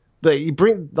 but you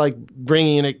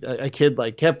bringing in a kid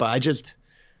like Kepa.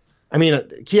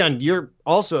 Kian, you're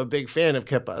also a big fan of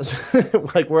Kepa's.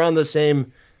 Like, we're on the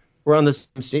same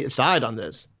side on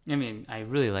this. I mean, I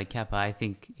really like Kepa. I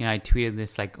think, I tweeted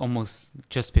this like almost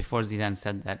just before Zidane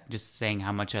said that, just saying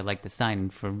how much I like the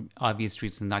signing for obvious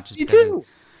reasons, not just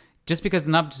because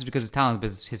not just because of talent,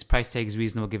 but his price tag is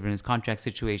reasonable given his contract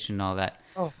situation and all that.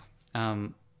 Oh.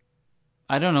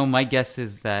 I don't know. My guess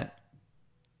is that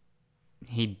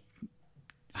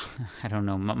I don't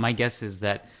know. My guess is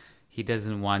that he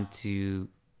doesn't want to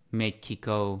make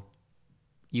Kiko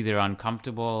either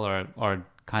uncomfortable or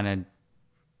kind of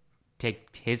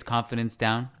take his confidence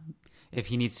down if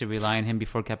he needs to rely on him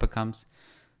before Kepa comes.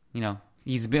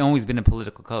 He's always been a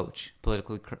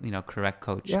politically correct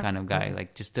coach kind of guy.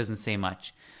 Like, just doesn't say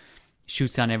much,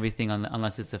 shoots on everything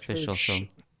unless it's official. So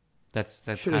that's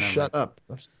should have kind of shut up.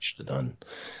 That's what you should have done.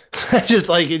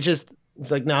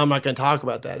 It's like, no, I'm not going to talk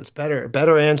about that. It's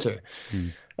better answer.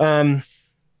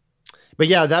 But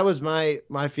yeah, that was my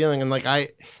feeling. And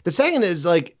the second is,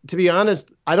 like, to be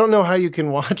honest, I don't know how you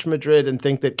can watch Madrid and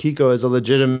think that Kiko is a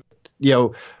legitimate,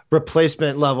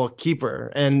 replacement level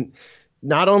keeper. And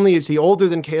not only is he older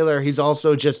than Kaylor, he's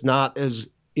also just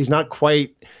he's not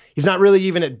really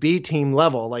even at B team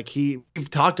level. Like, we've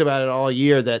talked about it all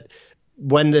year that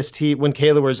when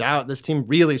Kaylor was out, this team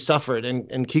really suffered,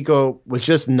 and Kiko was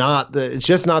just not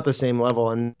the same level.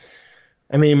 And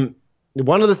I mean,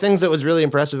 one of the things that was really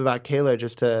impressive about Kaylor,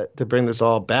 just to bring this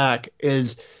all back,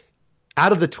 is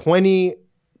out of the 20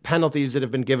 penalties that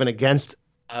have been given against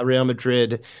Real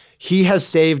Madrid, he has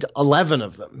saved 11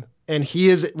 of them. And he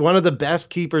is one of the best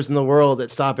keepers in the world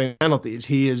at stopping penalties.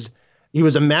 He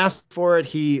was a master for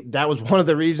it. That was one of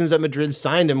the reasons that Madrid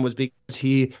signed him, was because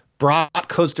he brought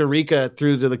Costa Rica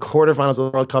through to the quarterfinals of the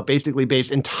World Cup, basically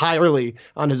based entirely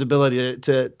on his ability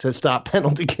to stop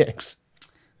penalty kicks.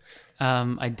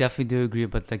 I definitely do agree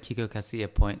about the Kiko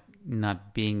Casilla point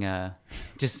not being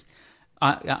just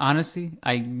honestly,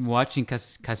 watching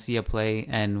Casilla play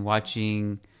and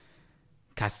watching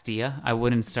Castilla, I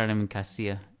wouldn't start him in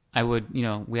Castilla. I would,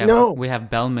 we have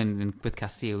Bellman with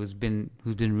Castilla who's been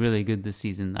really good this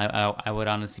season. I would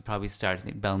honestly probably start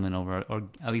Bellman over, or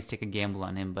at least take a gamble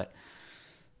on him. But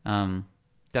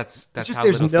that's just, how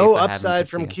there's no upside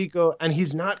from Kiko, and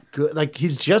he's not good. Like,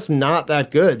 he's just not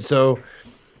that good. So.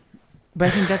 But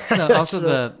I think that's also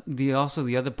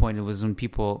the other point. It was when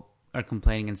people are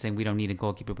complaining and saying we don't need a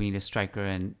goalkeeper, we need a striker,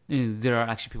 and there are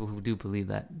actually people who do believe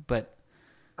that. But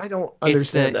I don't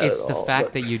understand that. It's the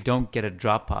fact that you don't get a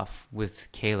drop off with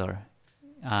Kaylor,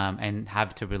 and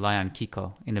have to rely on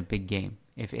Kiko in a big game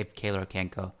if Kaylor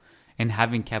can't go. And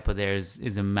having Kepa there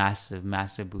is a massive,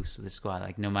 massive boost to the squad,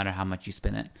 like no matter how much you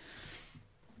spin it.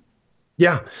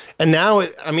 Yeah. And now,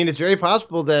 I mean, it's very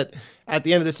possible that at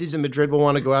the end of the season, Madrid will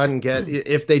want to go out and get,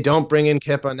 if they don't bring in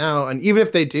Kepa now, and even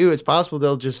if they do, it's possible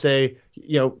they'll just say,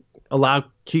 allow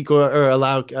Kiko or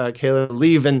allow Kayla to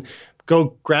leave and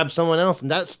go grab someone else.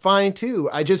 And that's fine too.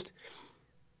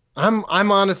 I'm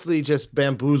honestly just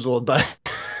bamboozled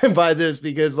by this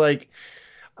because I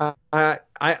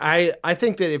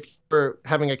think that if you're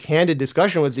having a candid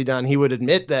discussion with Zidane, he would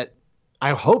admit that.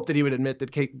 I hope that he would admit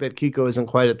that Kiko isn't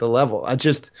quite at the level. I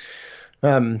just, I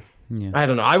don't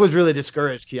know. I was really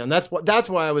discouraged, Keon. That's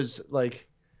why I was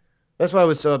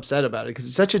so upset about it, because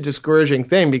it's such a discouraging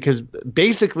thing, because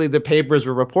basically the papers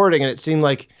were reporting and it seemed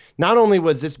like not only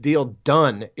was this deal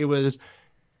done, it was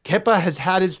Kepa has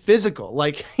had his physical,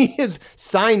 like he is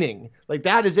signing, like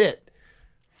that is it.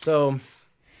 So.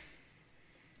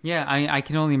 Yeah, I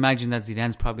can only imagine that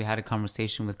Zidane's probably had a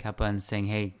conversation with Kepa and saying,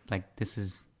 hey, like this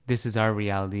is our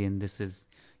reality, and this is,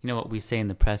 what we say in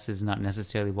the press is not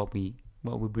necessarily what we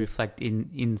reflect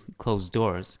in closed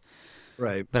doors.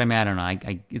 Right. But I mean, I don't know. I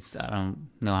don't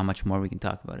know how much more we can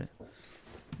talk about it.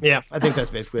 Yeah, I think that's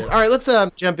basically it. All right, let's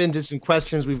jump into some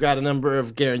questions. We've got a number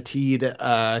of guaranteed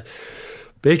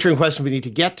Patreon questions we need to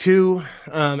get to.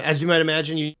 As you might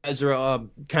imagine, you guys are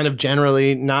kind of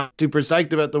generally not super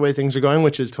psyched about the way things are going,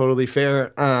 which is totally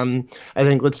fair. I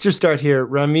think let's just start here.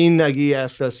 Ramin Nagy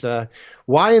asks us,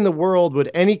 why in the world would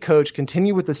any coach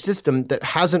continue with a system that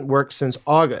hasn't worked since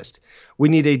August? We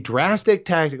need a drastic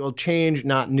tactical change,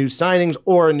 not new signings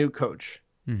or a new coach.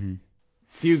 Mm-hmm.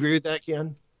 Do you agree with that,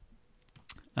 Kian?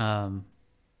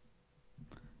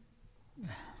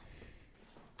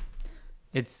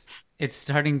 It's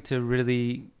starting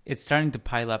to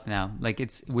pile up now. Like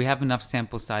we have enough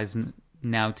sample size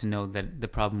now to know that the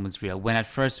problem was real. When at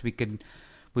first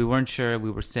we weren't sure.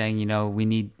 We were saying,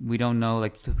 we don't know.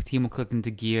 Like the team will click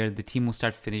into gear. The team will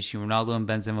start finishing. Ronaldo and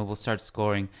Benzema will start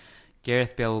scoring.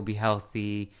 Gareth Bale will be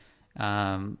healthy.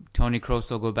 Toni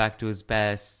Kroos will go back to his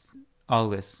best. All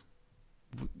this.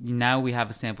 Now we have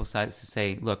a sample size to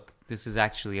say, look, this is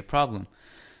actually a problem.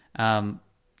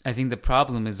 I think the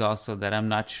problem is also that I'm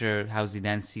not sure how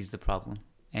Zidane sees the problem,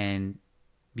 and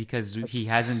because he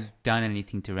hasn't done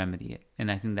anything to remedy it. And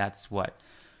I think that's what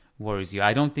worries you.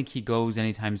 I don't think he goes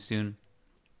anytime soon.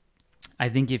 I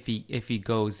think if he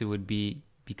goes, it would be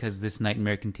because this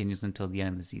nightmare continues until the end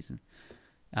of the season.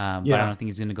 But I don't think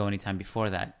he's going to go anytime before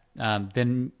that.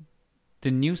 Then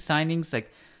the new signings,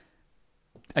 like,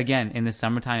 again, in the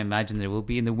summertime, I imagine there will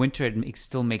be. In the winter, it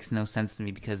still makes no sense to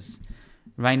me, because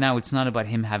right now it's not about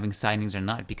him having signings or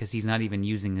not, because he's not even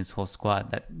using his whole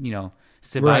squad. That,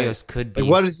 Ceballos could be...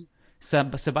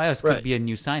 Ceballos could be a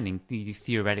new signing,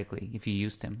 theoretically, if you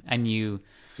used him. And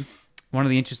one of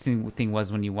the interesting thing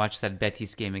was when you watched that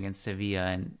Betis game against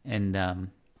Sevilla and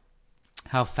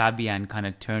how Fabian kind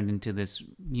of turned into this,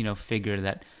 figure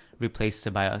that replaced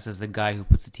Ceballos as the guy who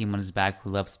puts the team on his back, who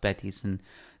loves Betis. And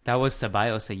that was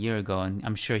Ceballos a year ago, and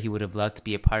I'm sure he would have loved to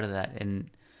be a part of that. And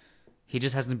he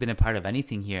just hasn't been a part of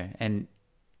anything here. And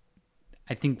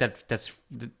I think that's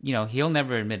he'll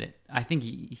never admit it. I think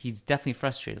he's definitely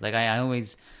frustrated. Like I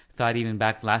always thought, even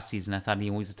back last season, I thought he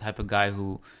was the type of guy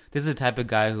who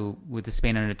with the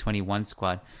Spain under-21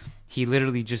 squad, he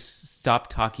literally just stopped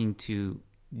talking to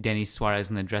Denis Suarez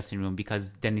in the dressing room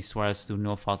because Denis Suarez, through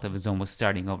no fault of his own, was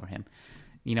starting over him.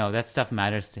 That stuff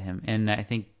matters to him. And I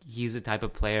think he's the type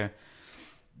of player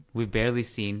we've barely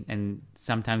seen, and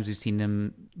sometimes we've seen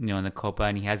him, in the Copa,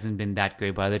 and he hasn't been that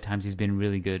great, but other times he's been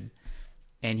really good.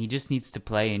 And he just needs to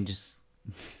play and just...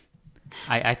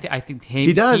 I think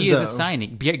he is a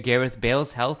signing. Gareth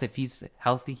Bale's health, if he's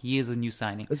healthy, he is a new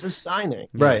signing. It's a signing,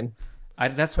 right?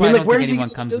 That's why I don't think anyone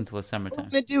comes until the summertime.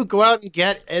 What are you going to do? Go out and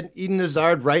get Eden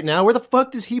Hazard right now? Where the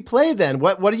fuck does he play then?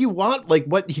 What do you want? Like,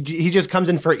 what? He just comes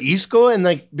in for Isco,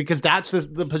 and because that's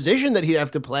the position that he'd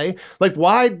have to play. Like,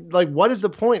 why? Like, what is the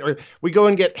point? Or we go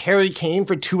and get Harry Kane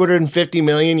for 250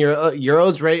 million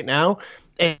euros right now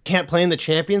and can't play in the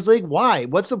Champions League? Why?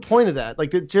 What's the point of that?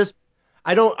 Like, it just...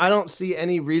 I don't see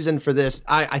any reason for this.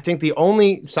 I think the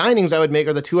only signings I would make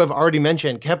are the two I've already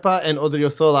mentioned, Kepa and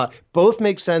Odriozola. Both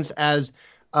make sense as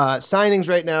signings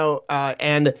right now,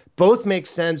 and both make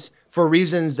sense for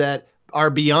reasons that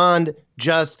are beyond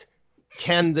just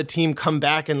can the team come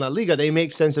back in La Liga. They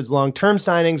make sense as long-term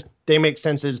signings. They make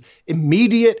sense as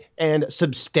immediate and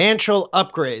substantial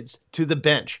upgrades to the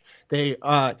bench.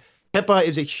 Kepa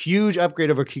is a huge upgrade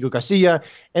over Kiko Casilla,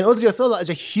 and Odriozola is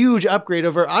a huge upgrade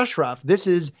over Ashraf. This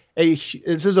is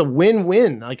a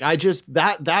win-win. Like,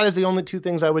 that is the only two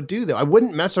things I would do, though. I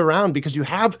wouldn't mess around, because you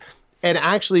have an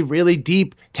actually really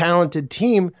deep, talented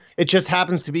team. It just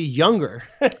happens to be younger.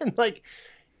 Like,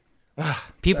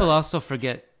 people also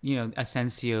forget,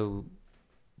 Asensio.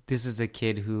 This is a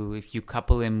kid who, if you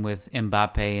couple him with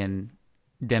Mbappe and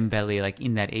Dembele, like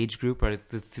in that age group, are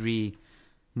the three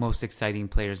most exciting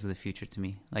players of the future to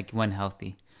me, like when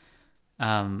healthy.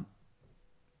 And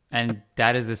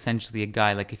that is essentially a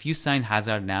guy, like if you sign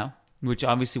Hazard now, which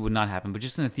obviously would not happen, but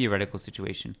just in a theoretical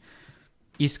situation,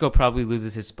 Isco probably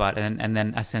loses his spot and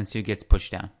then Asensio gets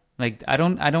pushed down. Like, I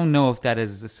don't know if that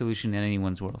is a solution in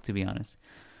anyone's world, to be honest.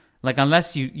 Like,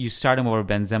 unless you start him over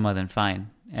Benzema, then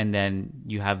fine. And then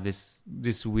you have this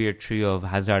weird trio of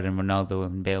Hazard and Ronaldo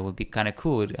and Bale would be kind of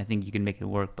cool. I think you can make it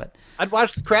work, but I'd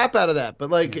watch the crap out of that. But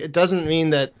like, it doesn't mean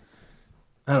that.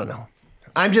 I don't know.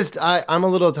 I'm a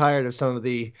little tired of some of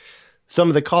the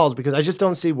calls because I just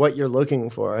don't see what you're looking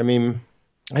for. I mean,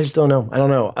 I just don't know. I don't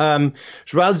know.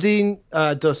 Raulzin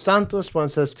dos Santos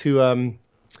wants us to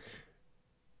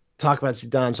talk about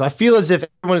Zidane. So I feel as if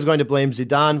everyone is going to blame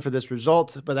Zidane for this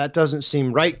result, but that doesn't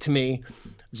seem right to me.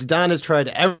 Zidane has tried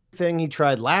everything he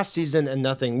tried last season and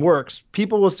nothing works.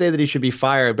 People will say that he should be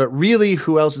fired, but really,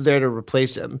 who else is there to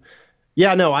replace him?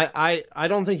 Yeah, no, I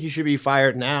don't think he should be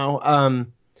fired now.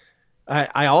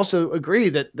 I also agree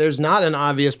that there's not an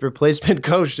obvious replacement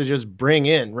coach to just bring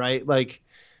in, right? Like,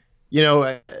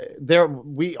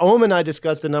 Ohm and I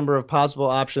discussed a number of possible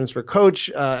options for coach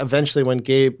eventually when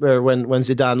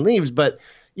Zidane leaves, but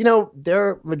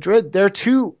there are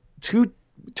two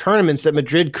tournaments that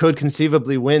Madrid could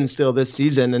conceivably win still this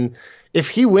season, and if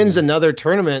he wins another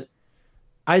tournament,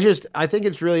 I think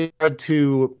it's really hard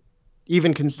to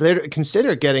even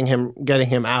consider getting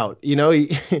him out.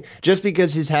 Just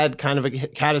because he's had kind of a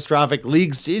catastrophic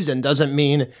league season doesn't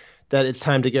mean that it's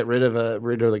time to get rid of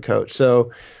the coach.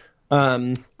 So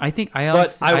I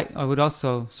would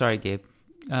also, sorry, Gabe.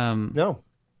 No,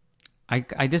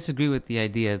 I disagree with the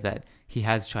idea that he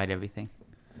has tried everything.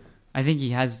 I think he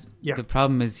has. Yeah. The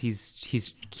problem is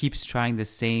he's keeps trying the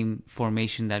same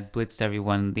formation that blitzed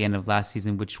everyone at the end of last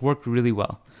season, which worked really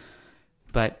well.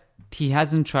 But he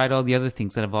hasn't tried all the other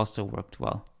things that have also worked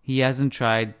well. He hasn't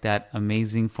tried that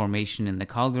amazing formation in the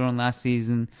Calderon last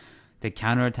season, the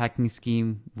counter-attacking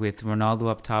scheme with Ronaldo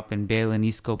up top and Bale and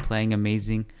Isco playing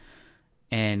amazing,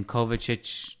 and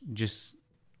Kovacic just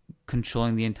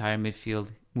controlling the entire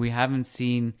midfield. We haven't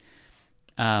seen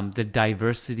the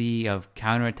diversity of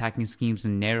counter-attacking schemes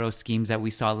and narrow schemes that we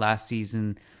saw last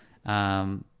season.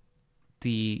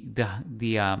 The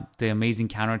amazing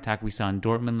counterattack we saw in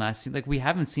Dortmund last season. Like, we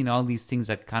haven't seen all these things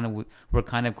that kind of were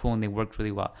kind of cool and they worked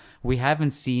really well. We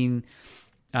haven't seen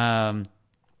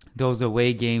those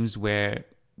away games where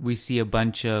we see a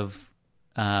bunch of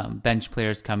bench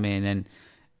players come in,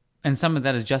 and some of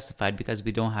that is justified because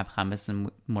we don't have James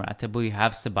and Morata, but we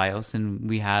have Ceballos and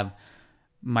we have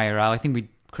Mayoral. I think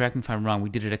correct me if I'm wrong, we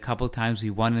did it a couple times. We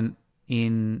won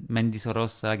in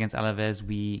Mendizorosa against Alaves.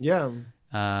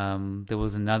 There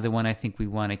was another one I think we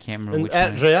won. I can't remember which one.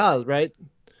 At Real, right?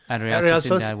 At Real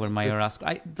Sociedad, where Mayoral.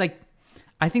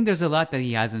 I think there's a lot that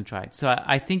he hasn't tried. So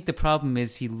I think the problem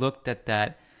is he looked at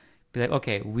that, be like,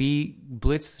 okay, we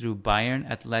blitzed through Bayern,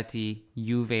 Atleti,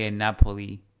 Juve, and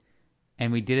Napoli,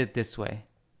 and we did it this way.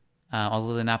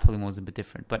 Although the Napoli one was a bit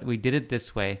different, but we did it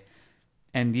this way,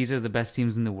 and these are the best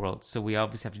teams in the world. So we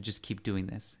obviously have to just keep doing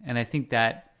this. And I think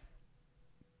that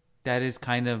is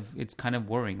kind of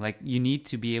worrying. Like, you need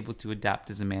to be able to adapt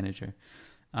as a manager.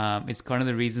 It's one of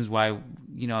the reasons why,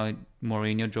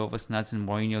 Mourinho drove us nuts, and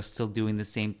Mourinho's still doing the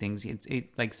same things.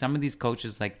 Like, some of these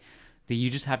coaches, like, you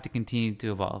just have to continue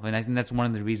to evolve. And I think that's one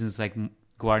of the reasons, like,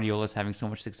 Guardiola's having so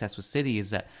much success with City,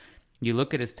 is that you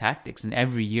look at his tactics and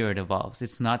every year it evolves.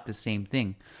 It's not the same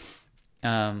thing.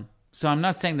 So I'm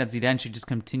not saying that Zidane should just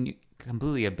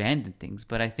completely abandon things,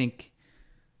 but I think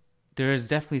there's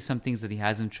definitely some things that he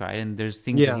hasn't tried, and there's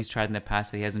things that he's tried in the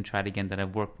past that he hasn't tried again that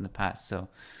have worked in the past. So,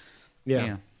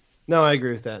 yeah. No, I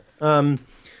agree with that. All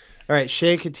right,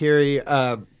 Shay Katiri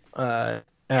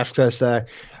asks us,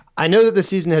 I know that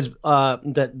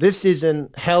this season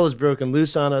hell has broken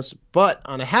loose on us, but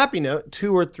on a happy note,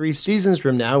 2 or 3 seasons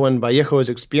from now, when Vallejo is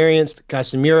experienced,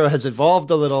 Casemiro has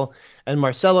evolved a little, and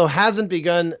Marcelo hasn't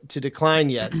begun to decline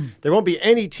yet, there won't be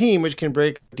any team which can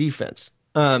break defense.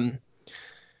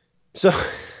 So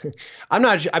I'm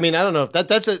not sure. I mean, I don't know if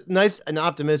that's a nice and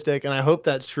optimistic, and I hope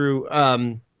that's true.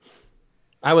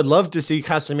 I would love to see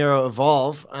Casemiro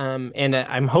evolve, and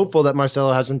I'm hopeful that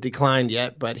Marcelo hasn't declined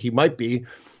yet, but he might be.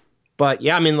 But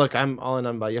yeah, I mean, look, I'm all in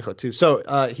on Vallejo too.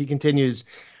 So he continues.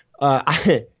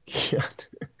 I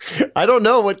don't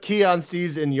know what Keon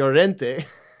sees in Llorente.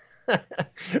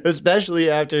 especially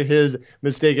after his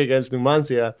mistake against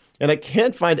Numancia. And I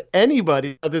can't find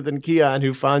anybody other than Keon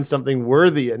who finds something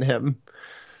worthy in him.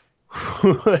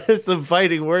 Some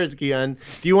fighting words, Keon.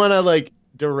 Do you want to like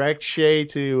direct Shay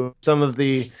to some of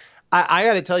the? I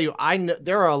got to tell you, I know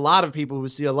there are a lot of people who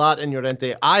see a lot in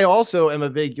Llorente. I also am a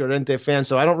big Llorente fan,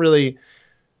 so I don't really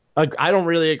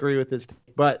agree with this.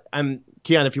 But I'm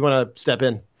Keon, if you want to step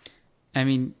in. I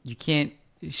mean, you can't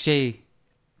Shay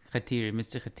Khatiri,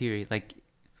 Mr. Khatiri, like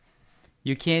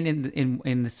you can't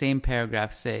in the same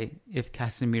paragraph say if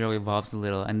Casemiro evolves a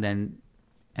little and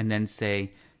then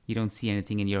say you don't see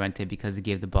anything in Llorente because he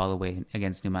gave the ball away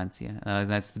against Numancia.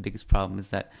 That's the biggest problem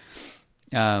is that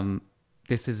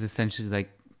this is essentially like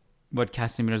what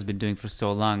Casemiro's been doing for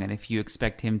so long. And if you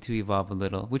expect him to evolve a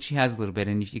little, which he has a little bit,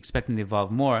 and if you expect him to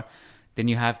evolve more, then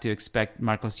you have to expect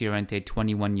Marcos Llorente,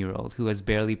 21-year-old, who has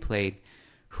barely played,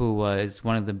 who was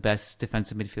one of the best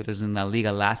defensive midfielders in La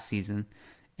Liga last season.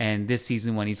 And this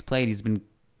season when he's played, he's been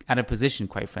out of position,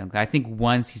 quite frankly. I think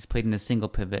once he's played in a single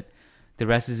pivot. The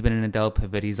rest has been in a double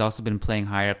pivot. He's also been playing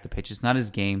higher up the pitch. It's not his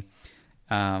game.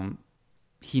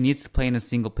 He needs to play in a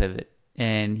single pivot,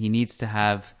 and he needs to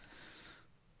have.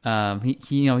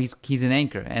 He's an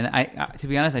anchor. And I to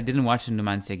be honest, I didn't watch the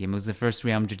Numancia game. It was the first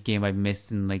Real Madrid game I've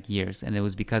missed in like years, and it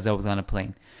was because I was on a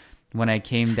plane. When I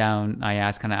came down, I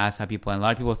asked how people, and a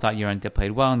lot of people thought Llorente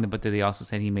played well, but they also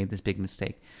said he made this big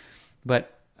mistake.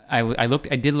 But I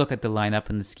did look at the lineup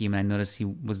and the scheme, and I noticed he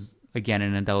was again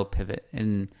in a double pivot.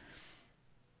 And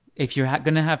if you're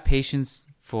going to have patience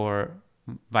for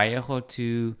Vallejo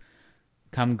to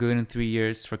come good in 3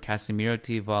 years, for Casemiro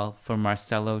to evolve, for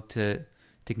Marcelo to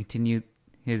continue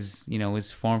his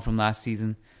form from last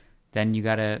season, then you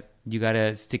gotta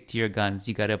stick to your guns.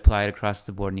 You gotta apply it across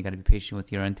the board, and you gotta be patient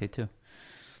with Llorente too.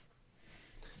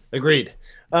 Agreed.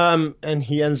 And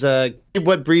he ends,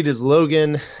 what breed is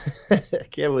Logan? I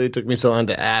can't believe it took me so long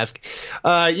to ask.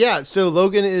 So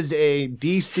Logan is a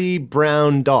DC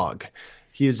brown dog.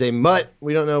 He is a mutt.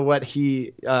 We don't know what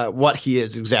he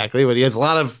is exactly, but he has a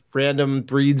lot of random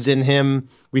breeds in him.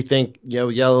 We think,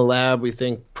 yellow lab. We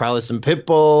think probably some pit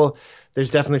bull.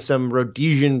 There's definitely some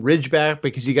Rhodesian Ridgeback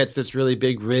because he gets this really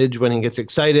big ridge when he gets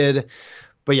excited.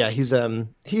 But yeah, he's a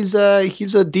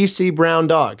DC brown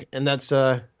dog, and that's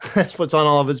what's on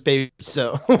all of his papers.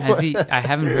 So has he? I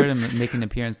haven't heard him make an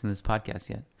appearance in this podcast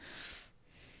yet.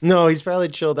 No, he's probably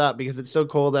chilled out because it's so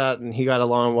cold out, and he got a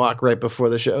long walk right before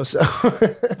the show. So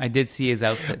I did see his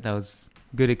outfit. That was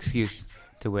a good excuse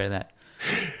to wear that.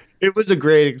 It was a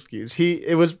great excuse.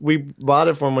 We bought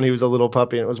it for him when he was a little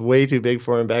puppy, and it was way too big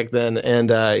for him back then.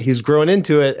 And he's grown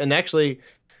into it, and actually,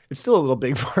 it's still a little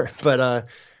big for him. But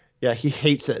yeah, he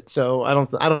hates it. So I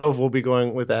don't know if we'll be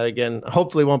going with that again.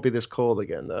 Hopefully, it won't be this cold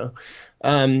again, though.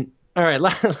 All right,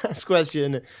 last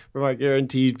question from our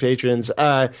guaranteed patrons.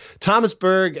 Thomas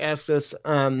Berg asks us,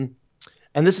 and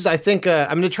this is, I think, I'm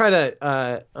going to try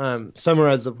to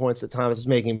summarize the points that Thomas is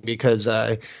making because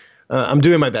I'm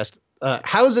doing my best.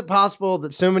 How is it possible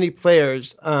that so many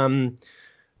players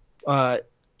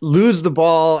lose the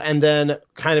ball and then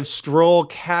kind of stroll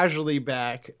casually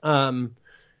back?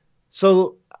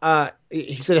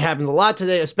 He said it happens a lot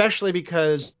today, especially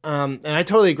because, and I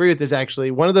totally agree with this, actually.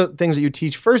 One of the things that you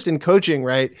teach first in coaching,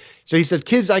 right? So he says,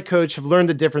 kids I coach have learned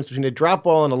the difference between a drop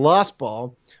ball and a lost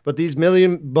ball, but these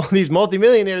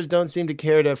multimillionaires don't seem to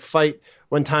care to fight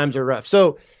when times are rough.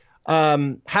 So,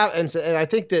 and I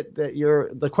think that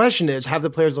the question is, have the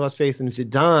players lost faith in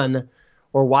Zidane,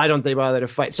 or why don't they bother to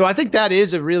fight? So I think that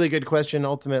is a really good question.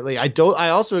 Ultimately, I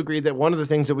also agree that one of the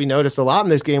things that we noticed a lot in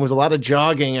this game was a lot of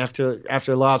jogging after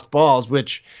lost balls,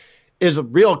 which is a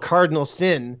real cardinal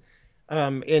sin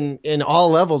in all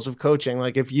levels of coaching.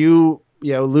 Like if you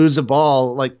lose a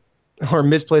ball, like or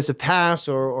misplace a pass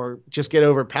or just get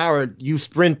overpowered, you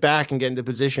sprint back and get into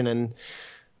position. And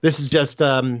this is just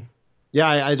I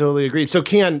totally agree. So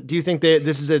Keon, do you think that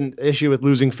this is an issue with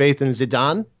losing faith in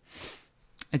Zidane?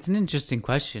 It's an interesting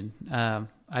question.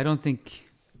 I don't think.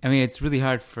 I mean, it's really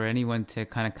hard for anyone to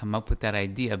kind of come up with that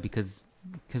idea because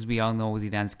we all know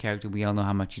Zidane's character. We all know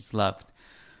how much he's loved.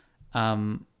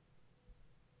 One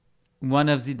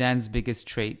of Zidane's biggest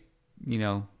trait,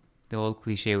 the old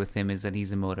cliche with him is that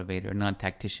he's a motivator, not a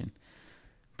tactician.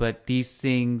 But these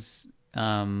things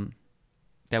that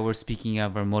we're speaking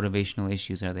of are motivational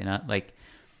issues, are they not?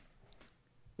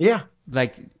 Yeah.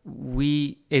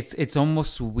 It's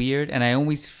almost weird, and I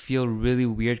always feel really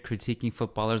weird critiquing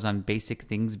footballers on basic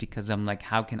things because I'm like,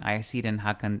 how can I see it and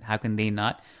how can they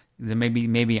not?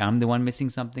 Maybe I'm the one missing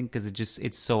something because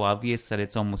it's so obvious that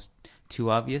it's almost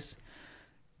too obvious.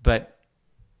 But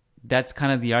that's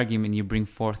kind of the argument you bring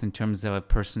forth in terms of a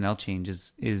personnel change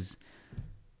is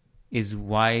is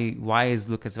why is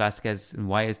Lucas Vasquez and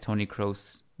why is Toni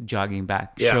Kroos jogging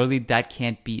back? Yeah. Surely that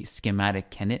can't be schematic,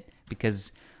 can it?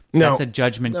 Because that's a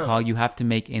judgment call you have to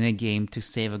make in a game to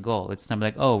save a goal. It's not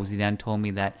like, oh, Zidane told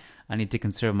me that I need to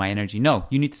conserve my energy. No,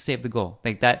 you need to save the goal.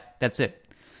 Like that's it.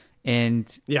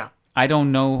 And I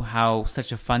don't know how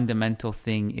such a fundamental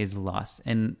thing is lost,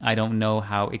 and I don't know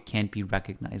how it can't be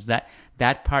recognized.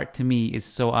 That part to me is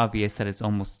so obvious that it's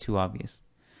almost too obvious,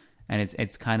 and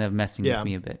it's kind of messing with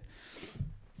me a bit.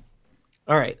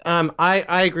 All right.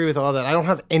 I agree with all that. I don't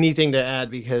have anything to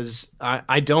add because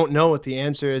I don't know what the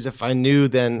answer is. If I knew,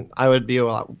 then I would be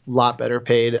a lot better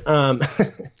paid.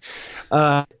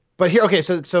 But here, okay,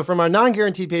 so from our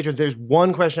non-guaranteed patrons, there's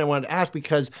one question I wanted to ask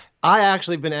because I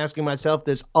actually have been asking myself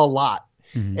this a lot.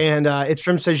 Mm-hmm. And it's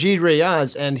from Sajid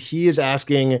Reyaz, and he is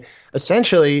asking,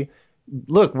 essentially,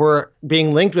 look, we're being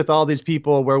linked with all these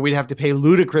people where we'd have to pay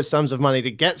ludicrous sums of money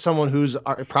to get someone who's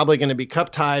probably going to be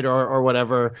cup-tied or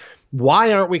whatever.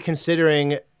 Why aren't we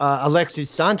considering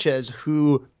Alexis Sanchez,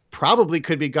 who probably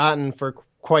could be gotten for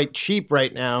quite cheap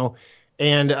right now,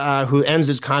 and who ends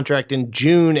his contract in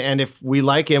June, and if we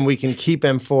like him, we can keep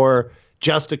him for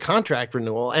just a contract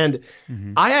renewal. And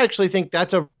I actually think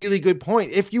that's a really good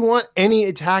point. If you want any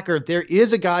attacker, there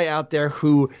is a guy out there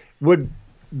who would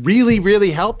really, really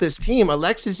help this team.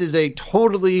 Alexis is a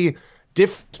totally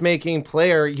difference-making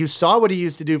player. You saw what he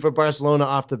used to do for Barcelona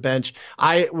off the bench.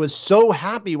 I was so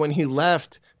happy when he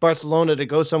left Barcelona to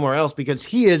go somewhere else because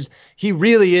he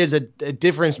really is a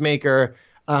difference maker.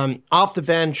 Off the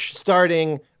bench,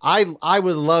 starting, I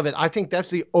would love it. I think that's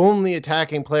the only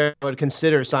attacking player I would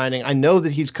consider signing. I know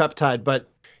that he's cup tied, but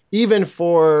even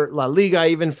for La Liga,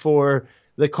 even for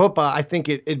the Copa, I think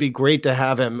it'd be great to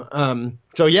have him.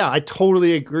 So yeah, I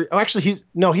totally agree. Oh, actually,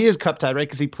 he is cup tied, right?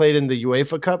 Because he played in the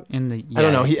UEFA Cup. I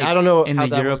don't know. I don't know in how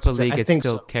the that Europa works. League. It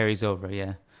still carries over.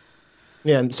 Yeah.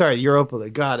 Yeah. Sorry, Europa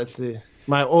League. God, it's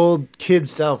my old kid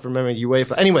self remembering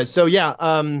UEFA. Anyway, so yeah,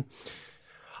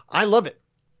 I love it.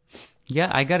 Yeah,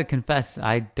 I gotta confess,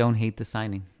 I don't hate the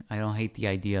signing. I don't hate the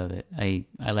idea of it. I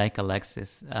like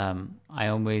Alexis. I'm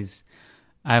with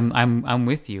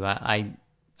you. I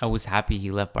was happy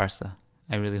he left Barca.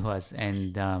 I really was,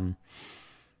 and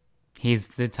he's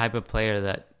the type of player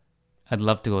that I'd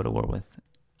love to go to war with.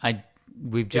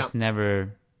 We've just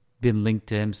never been linked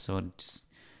to him, so just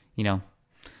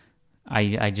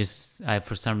I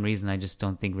for some reason I just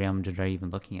don't think Real Madrid are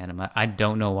even looking at him. I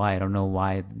don't know why. I don't know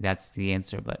why that's the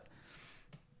answer, but.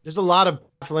 There's a lot of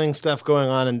baffling stuff going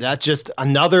on, and that's just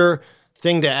another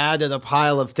thing to add to the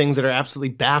pile of things that are absolutely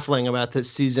baffling about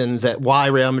this season, is that why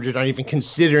Real Madrid aren't even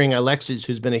considering Alexis,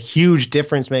 who's been a huge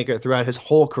difference maker throughout his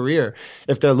whole career.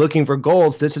 If they're looking for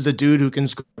goals, this is a dude who can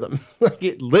score them.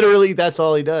 Literally, that's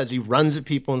all he does. He runs at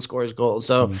people and scores goals.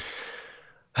 So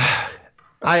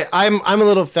I'm a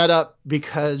little fed up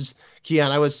because, Kian,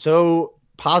 I was so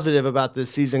positive about this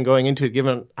season going into it,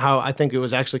 given how I think it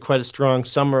was actually quite a strong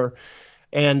summer.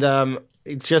 And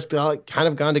it's just kind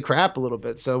of gone to crap a little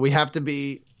bit. So we have to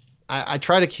be I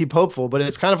try to keep hopeful, but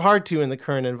it's kind of hard to in the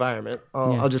current environment.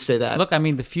 I'll just say that. Look, I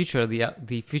mean, the future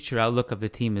outlook of the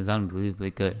team is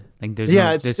unbelievably good. Like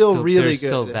it's still really there's good.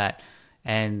 Still that.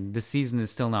 And the season is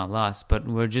still not lost, but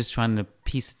we're just trying to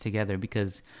piece it together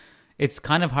because it's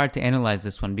kind of hard to analyze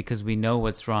this one because we know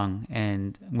what's wrong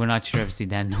and we're not sure if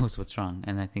Zidane knows what's wrong.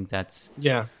 And I think that's...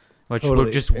 Yeah. Totally.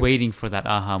 We're just waiting for that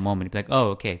aha moment. Be like, oh,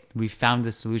 okay, we found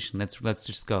the solution. Let's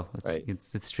just go. Let's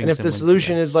string. And if the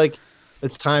solution is like,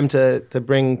 it's time to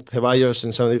bring Ceballos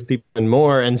and some of these people in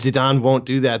more, and Zidane won't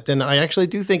do that, then I actually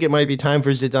do think it might be time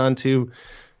for Zidane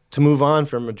to move on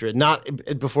from Madrid. Not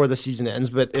before the season ends,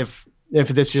 but if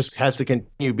this just has to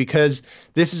continue, because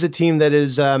this is a team that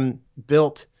is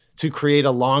built to create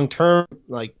a long-term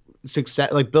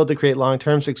success, built to create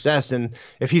long-term success. And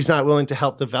if he's not willing to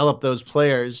help develop those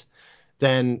players,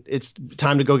 then it's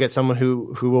time to go get someone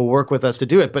who will work with us to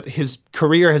do it. But his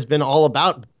career has been all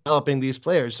about developing these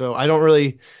players. So I don't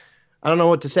know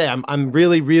what to say. I'm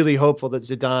really, really hopeful that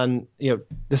Zidane,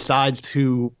 decides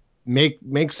to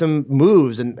make some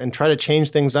moves and try to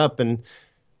change things up and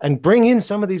bring in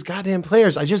some of these goddamn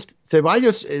players.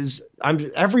 Ceballos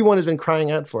everyone has been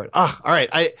crying out for it. All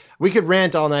right. We could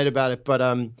rant all night about it, but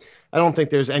I don't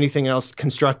think there's anything else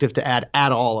constructive to add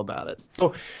at all about it.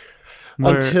 So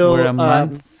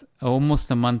we're almost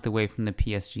a month away from the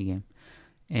PSG game.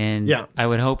 And I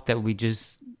would hope that we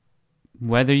just,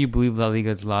 whether you believe La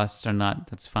Liga's lost or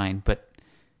not, that's fine. But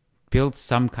build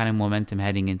some kind of momentum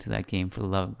heading into that game, for the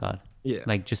love of God.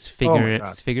 Yeah. Just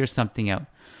figure something out.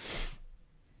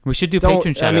 We should do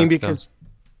patron shout-outs,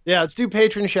 let's do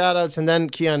patron shout-outs. And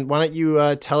then, Kian, why don't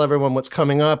you tell everyone what's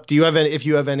coming up? Do you have any, if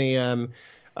you have any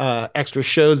extra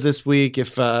shows this week,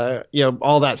 if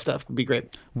all that stuff would be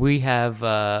great. We have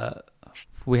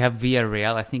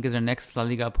Villarreal, I think, is our next La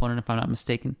Liga opponent, if I'm not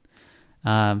mistaken.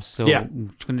 I'm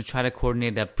going to try to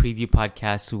coordinate that preview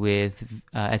podcast with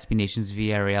SB Nation's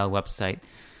Villarreal website,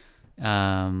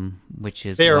 which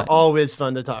is they're always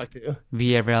fun to talk to.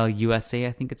 Villarreal USA,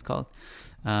 I think it's called.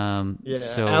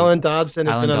 So Alan Dodson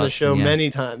has been on the show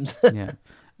many times. Yeah.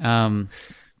 Other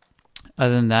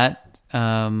than that,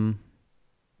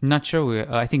 not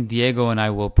sure. I think Diego and I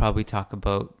will probably talk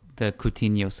about the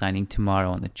Coutinho signing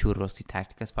tomorrow on the Churros y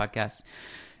Tácticas podcast,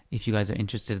 if you guys are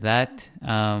interested in that.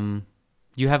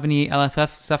 Do you have any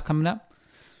LFF stuff coming up?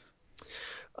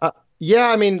 Yeah,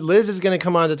 I mean, Liz is going to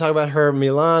come on to talk about her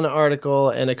Milan article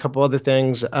and a couple other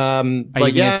things. Are you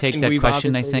going to take that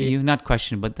question I sent you? Not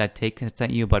question, but that take I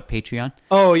sent you about Patreon?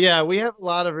 Oh, yeah. We have a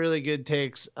lot of really good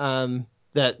takes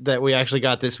that we actually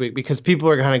got this week because people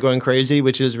are kind of going crazy,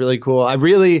 which is really cool. I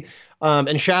really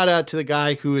and shout out to the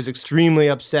guy who is extremely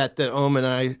upset that Ohm and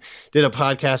I did a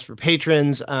podcast for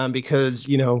patrons because,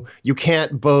 you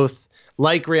can't both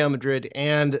like Real Madrid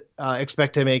and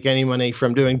expect to make any money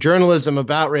from doing journalism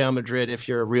about Real Madrid if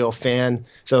you're a real fan.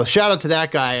 So shout out to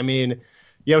that guy. I mean,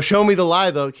 show me the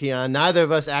lie, though, Keon. Neither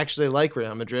of us actually like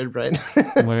Real Madrid, right?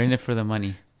 We're in it for the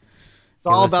money. It's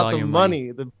all about the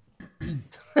money.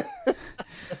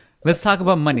 Let's talk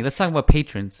about money. Let's talk about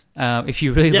patrons. If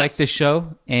you really like the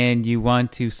show and you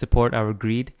want to support our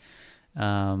greed,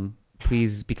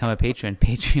 please become a patron.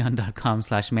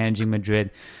 Patreon.com/managingmadrid.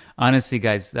 Honestly,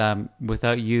 guys,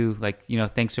 without you,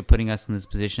 thanks for putting us in this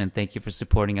position and thank you for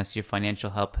supporting us. Your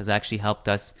financial help has actually helped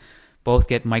us both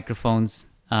get microphones,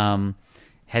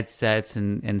 headsets,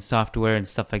 and software and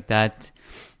stuff like that.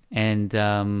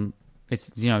 And it's,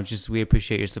 just we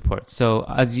appreciate your support. So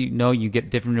as you know, you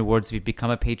get different rewards if you become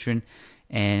a patron.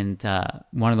 And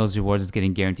one of those rewards is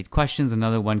getting guaranteed questions.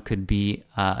 Another one could be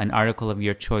an article of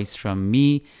your choice from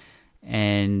me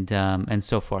and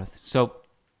so forth. So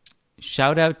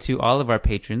shout out to all of our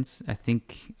patrons. I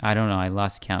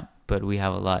lost count, but we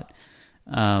have a lot.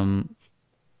 I'll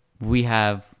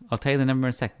tell you the number in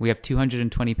a sec. We have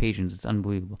 220 patrons. It's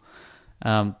unbelievable.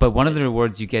 But one of the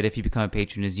rewards you get if you become a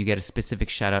patron is you get a specific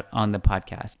shout out on the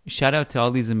podcast. Shout out to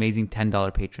all these amazing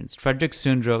 $10 patrons: Frederick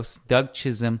Sundros, Doug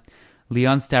Chisholm,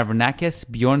 Leon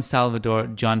Stavronakis, Bjorn Salvador,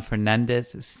 John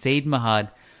Fernandez, Said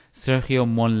Mahad,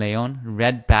 Sergio Monleon,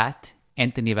 Red Bat,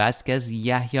 Anthony Vasquez,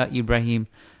 Yahya Ibrahim,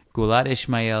 Gulad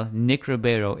Ismail, Nick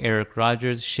Ribeiro, Eric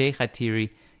Rogers, Sheikh Atiri,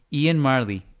 Ian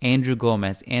Marley, Andrew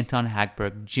Gomez, Anton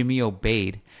Hackberg, Jimmy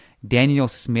Obeid, Daniel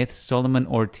Smith, Solomon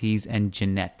Ortiz, and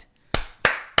Jeanette.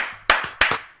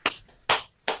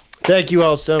 Thank you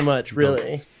all so much,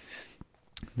 really.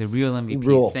 The real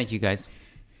MVPs. Thank you, guys.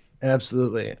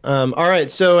 Absolutely. All right,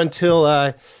 so until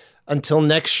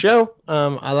next show, a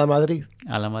la Madrid.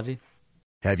 A la Madrid.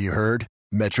 Have you heard?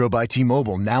 Metro by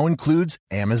T-Mobile now includes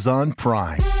Amazon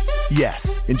Prime.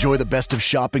 Yes, enjoy the best of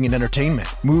shopping and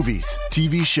entertainment, movies,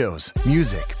 TV shows,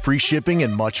 music, free shipping,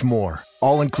 and much more.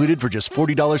 All included for just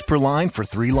 $40 per line for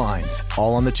 3 lines.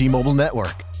 All on the T-Mobile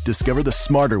network. Discover the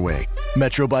smarter way.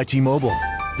 Metro by T-Mobile.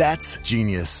 That's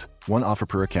genius. One offer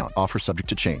per account. Offer subject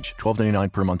to change.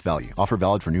 $12.99 per month value. Offer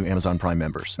valid for new Amazon Prime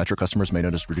members. Metro customers may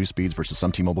notice reduced speeds versus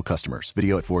some T-Mobile customers.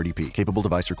 Video at 480p. Capable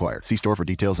device required. See store for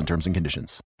details and terms and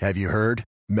conditions. Have you heard?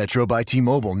 Metro by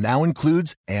T-Mobile now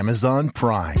includes Amazon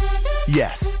Prime.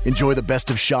 Yes, enjoy the best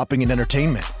of shopping and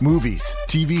entertainment, movies,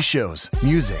 TV shows,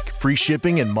 music, free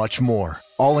shipping, and much more.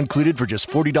 All included for just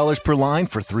 $40 per line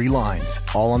for 3 lines.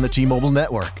 All on the T-Mobile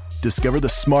network. Discover the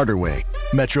smarter way.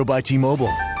 Metro by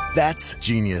T-Mobile. That's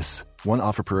genius. One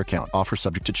offer per account. Offer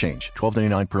subject to change.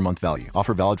 $12.99 per month value.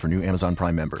 Offer valid for new Amazon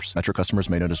Prime members. Metro customers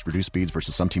may notice reduced speeds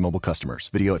versus some T-Mobile customers.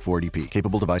 Video at 480p.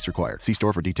 Capable device required. See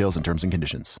store for details and terms and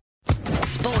conditions.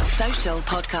 Sports Social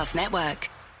Podcast Network.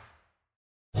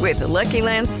 With the Lucky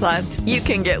Land Slots, you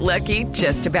can get lucky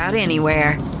just about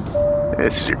anywhere.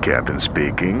 This is your captain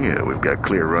speaking. We've got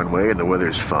clear runway and the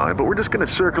weather's fine, but we're just going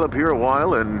to circle up here a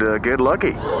while and get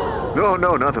lucky. No,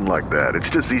 nothing like that. It's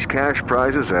just these cash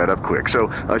prizes add up quick. So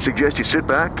I suggest you sit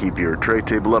back, keep your tray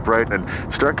table upright, and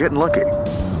start getting lucky.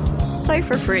 Play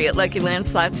for free at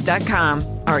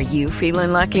LuckyLandSlots.com. Are you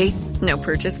feeling lucky? No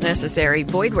purchase necessary.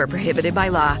 Void where prohibited by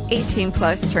law.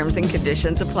 18+ terms and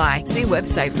conditions apply. See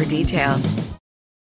website for details.